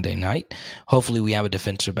on Sunday night. Hopefully we have a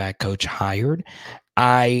defensive back coach hired.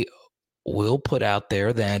 I will put out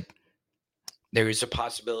there that there is a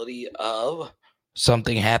possibility of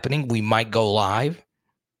something happening. We might go live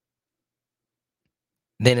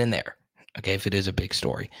then and there. Okay, if it is a big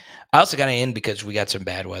story. I also got to end because we got some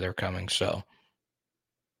bad weather coming, so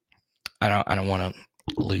I don't want to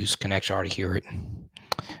lose connection. I already hear it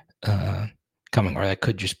coming, or that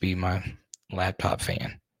could just be my laptop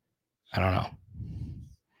fan. I don't know.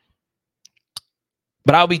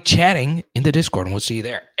 But I'll be chatting in the Discord, and we'll see you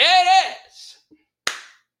there. It is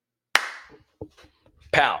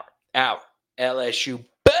Power Hour LSU.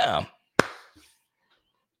 Boom.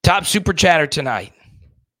 Top super chatter tonight.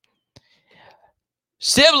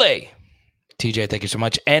 Sibley. TJ, thank you so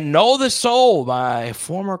much. And Know the Soul, my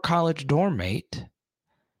former college dorm mate.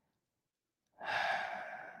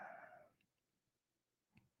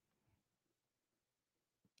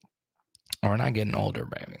 We're not getting older,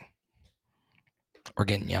 baby. We're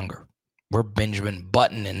getting younger. We're Benjamin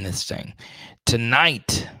Button in this thing.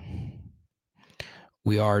 Tonight,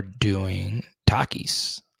 we are doing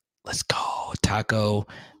Takis. Let's go. Taco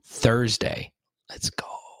Thursday. Let's go.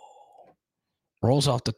 Rolls off the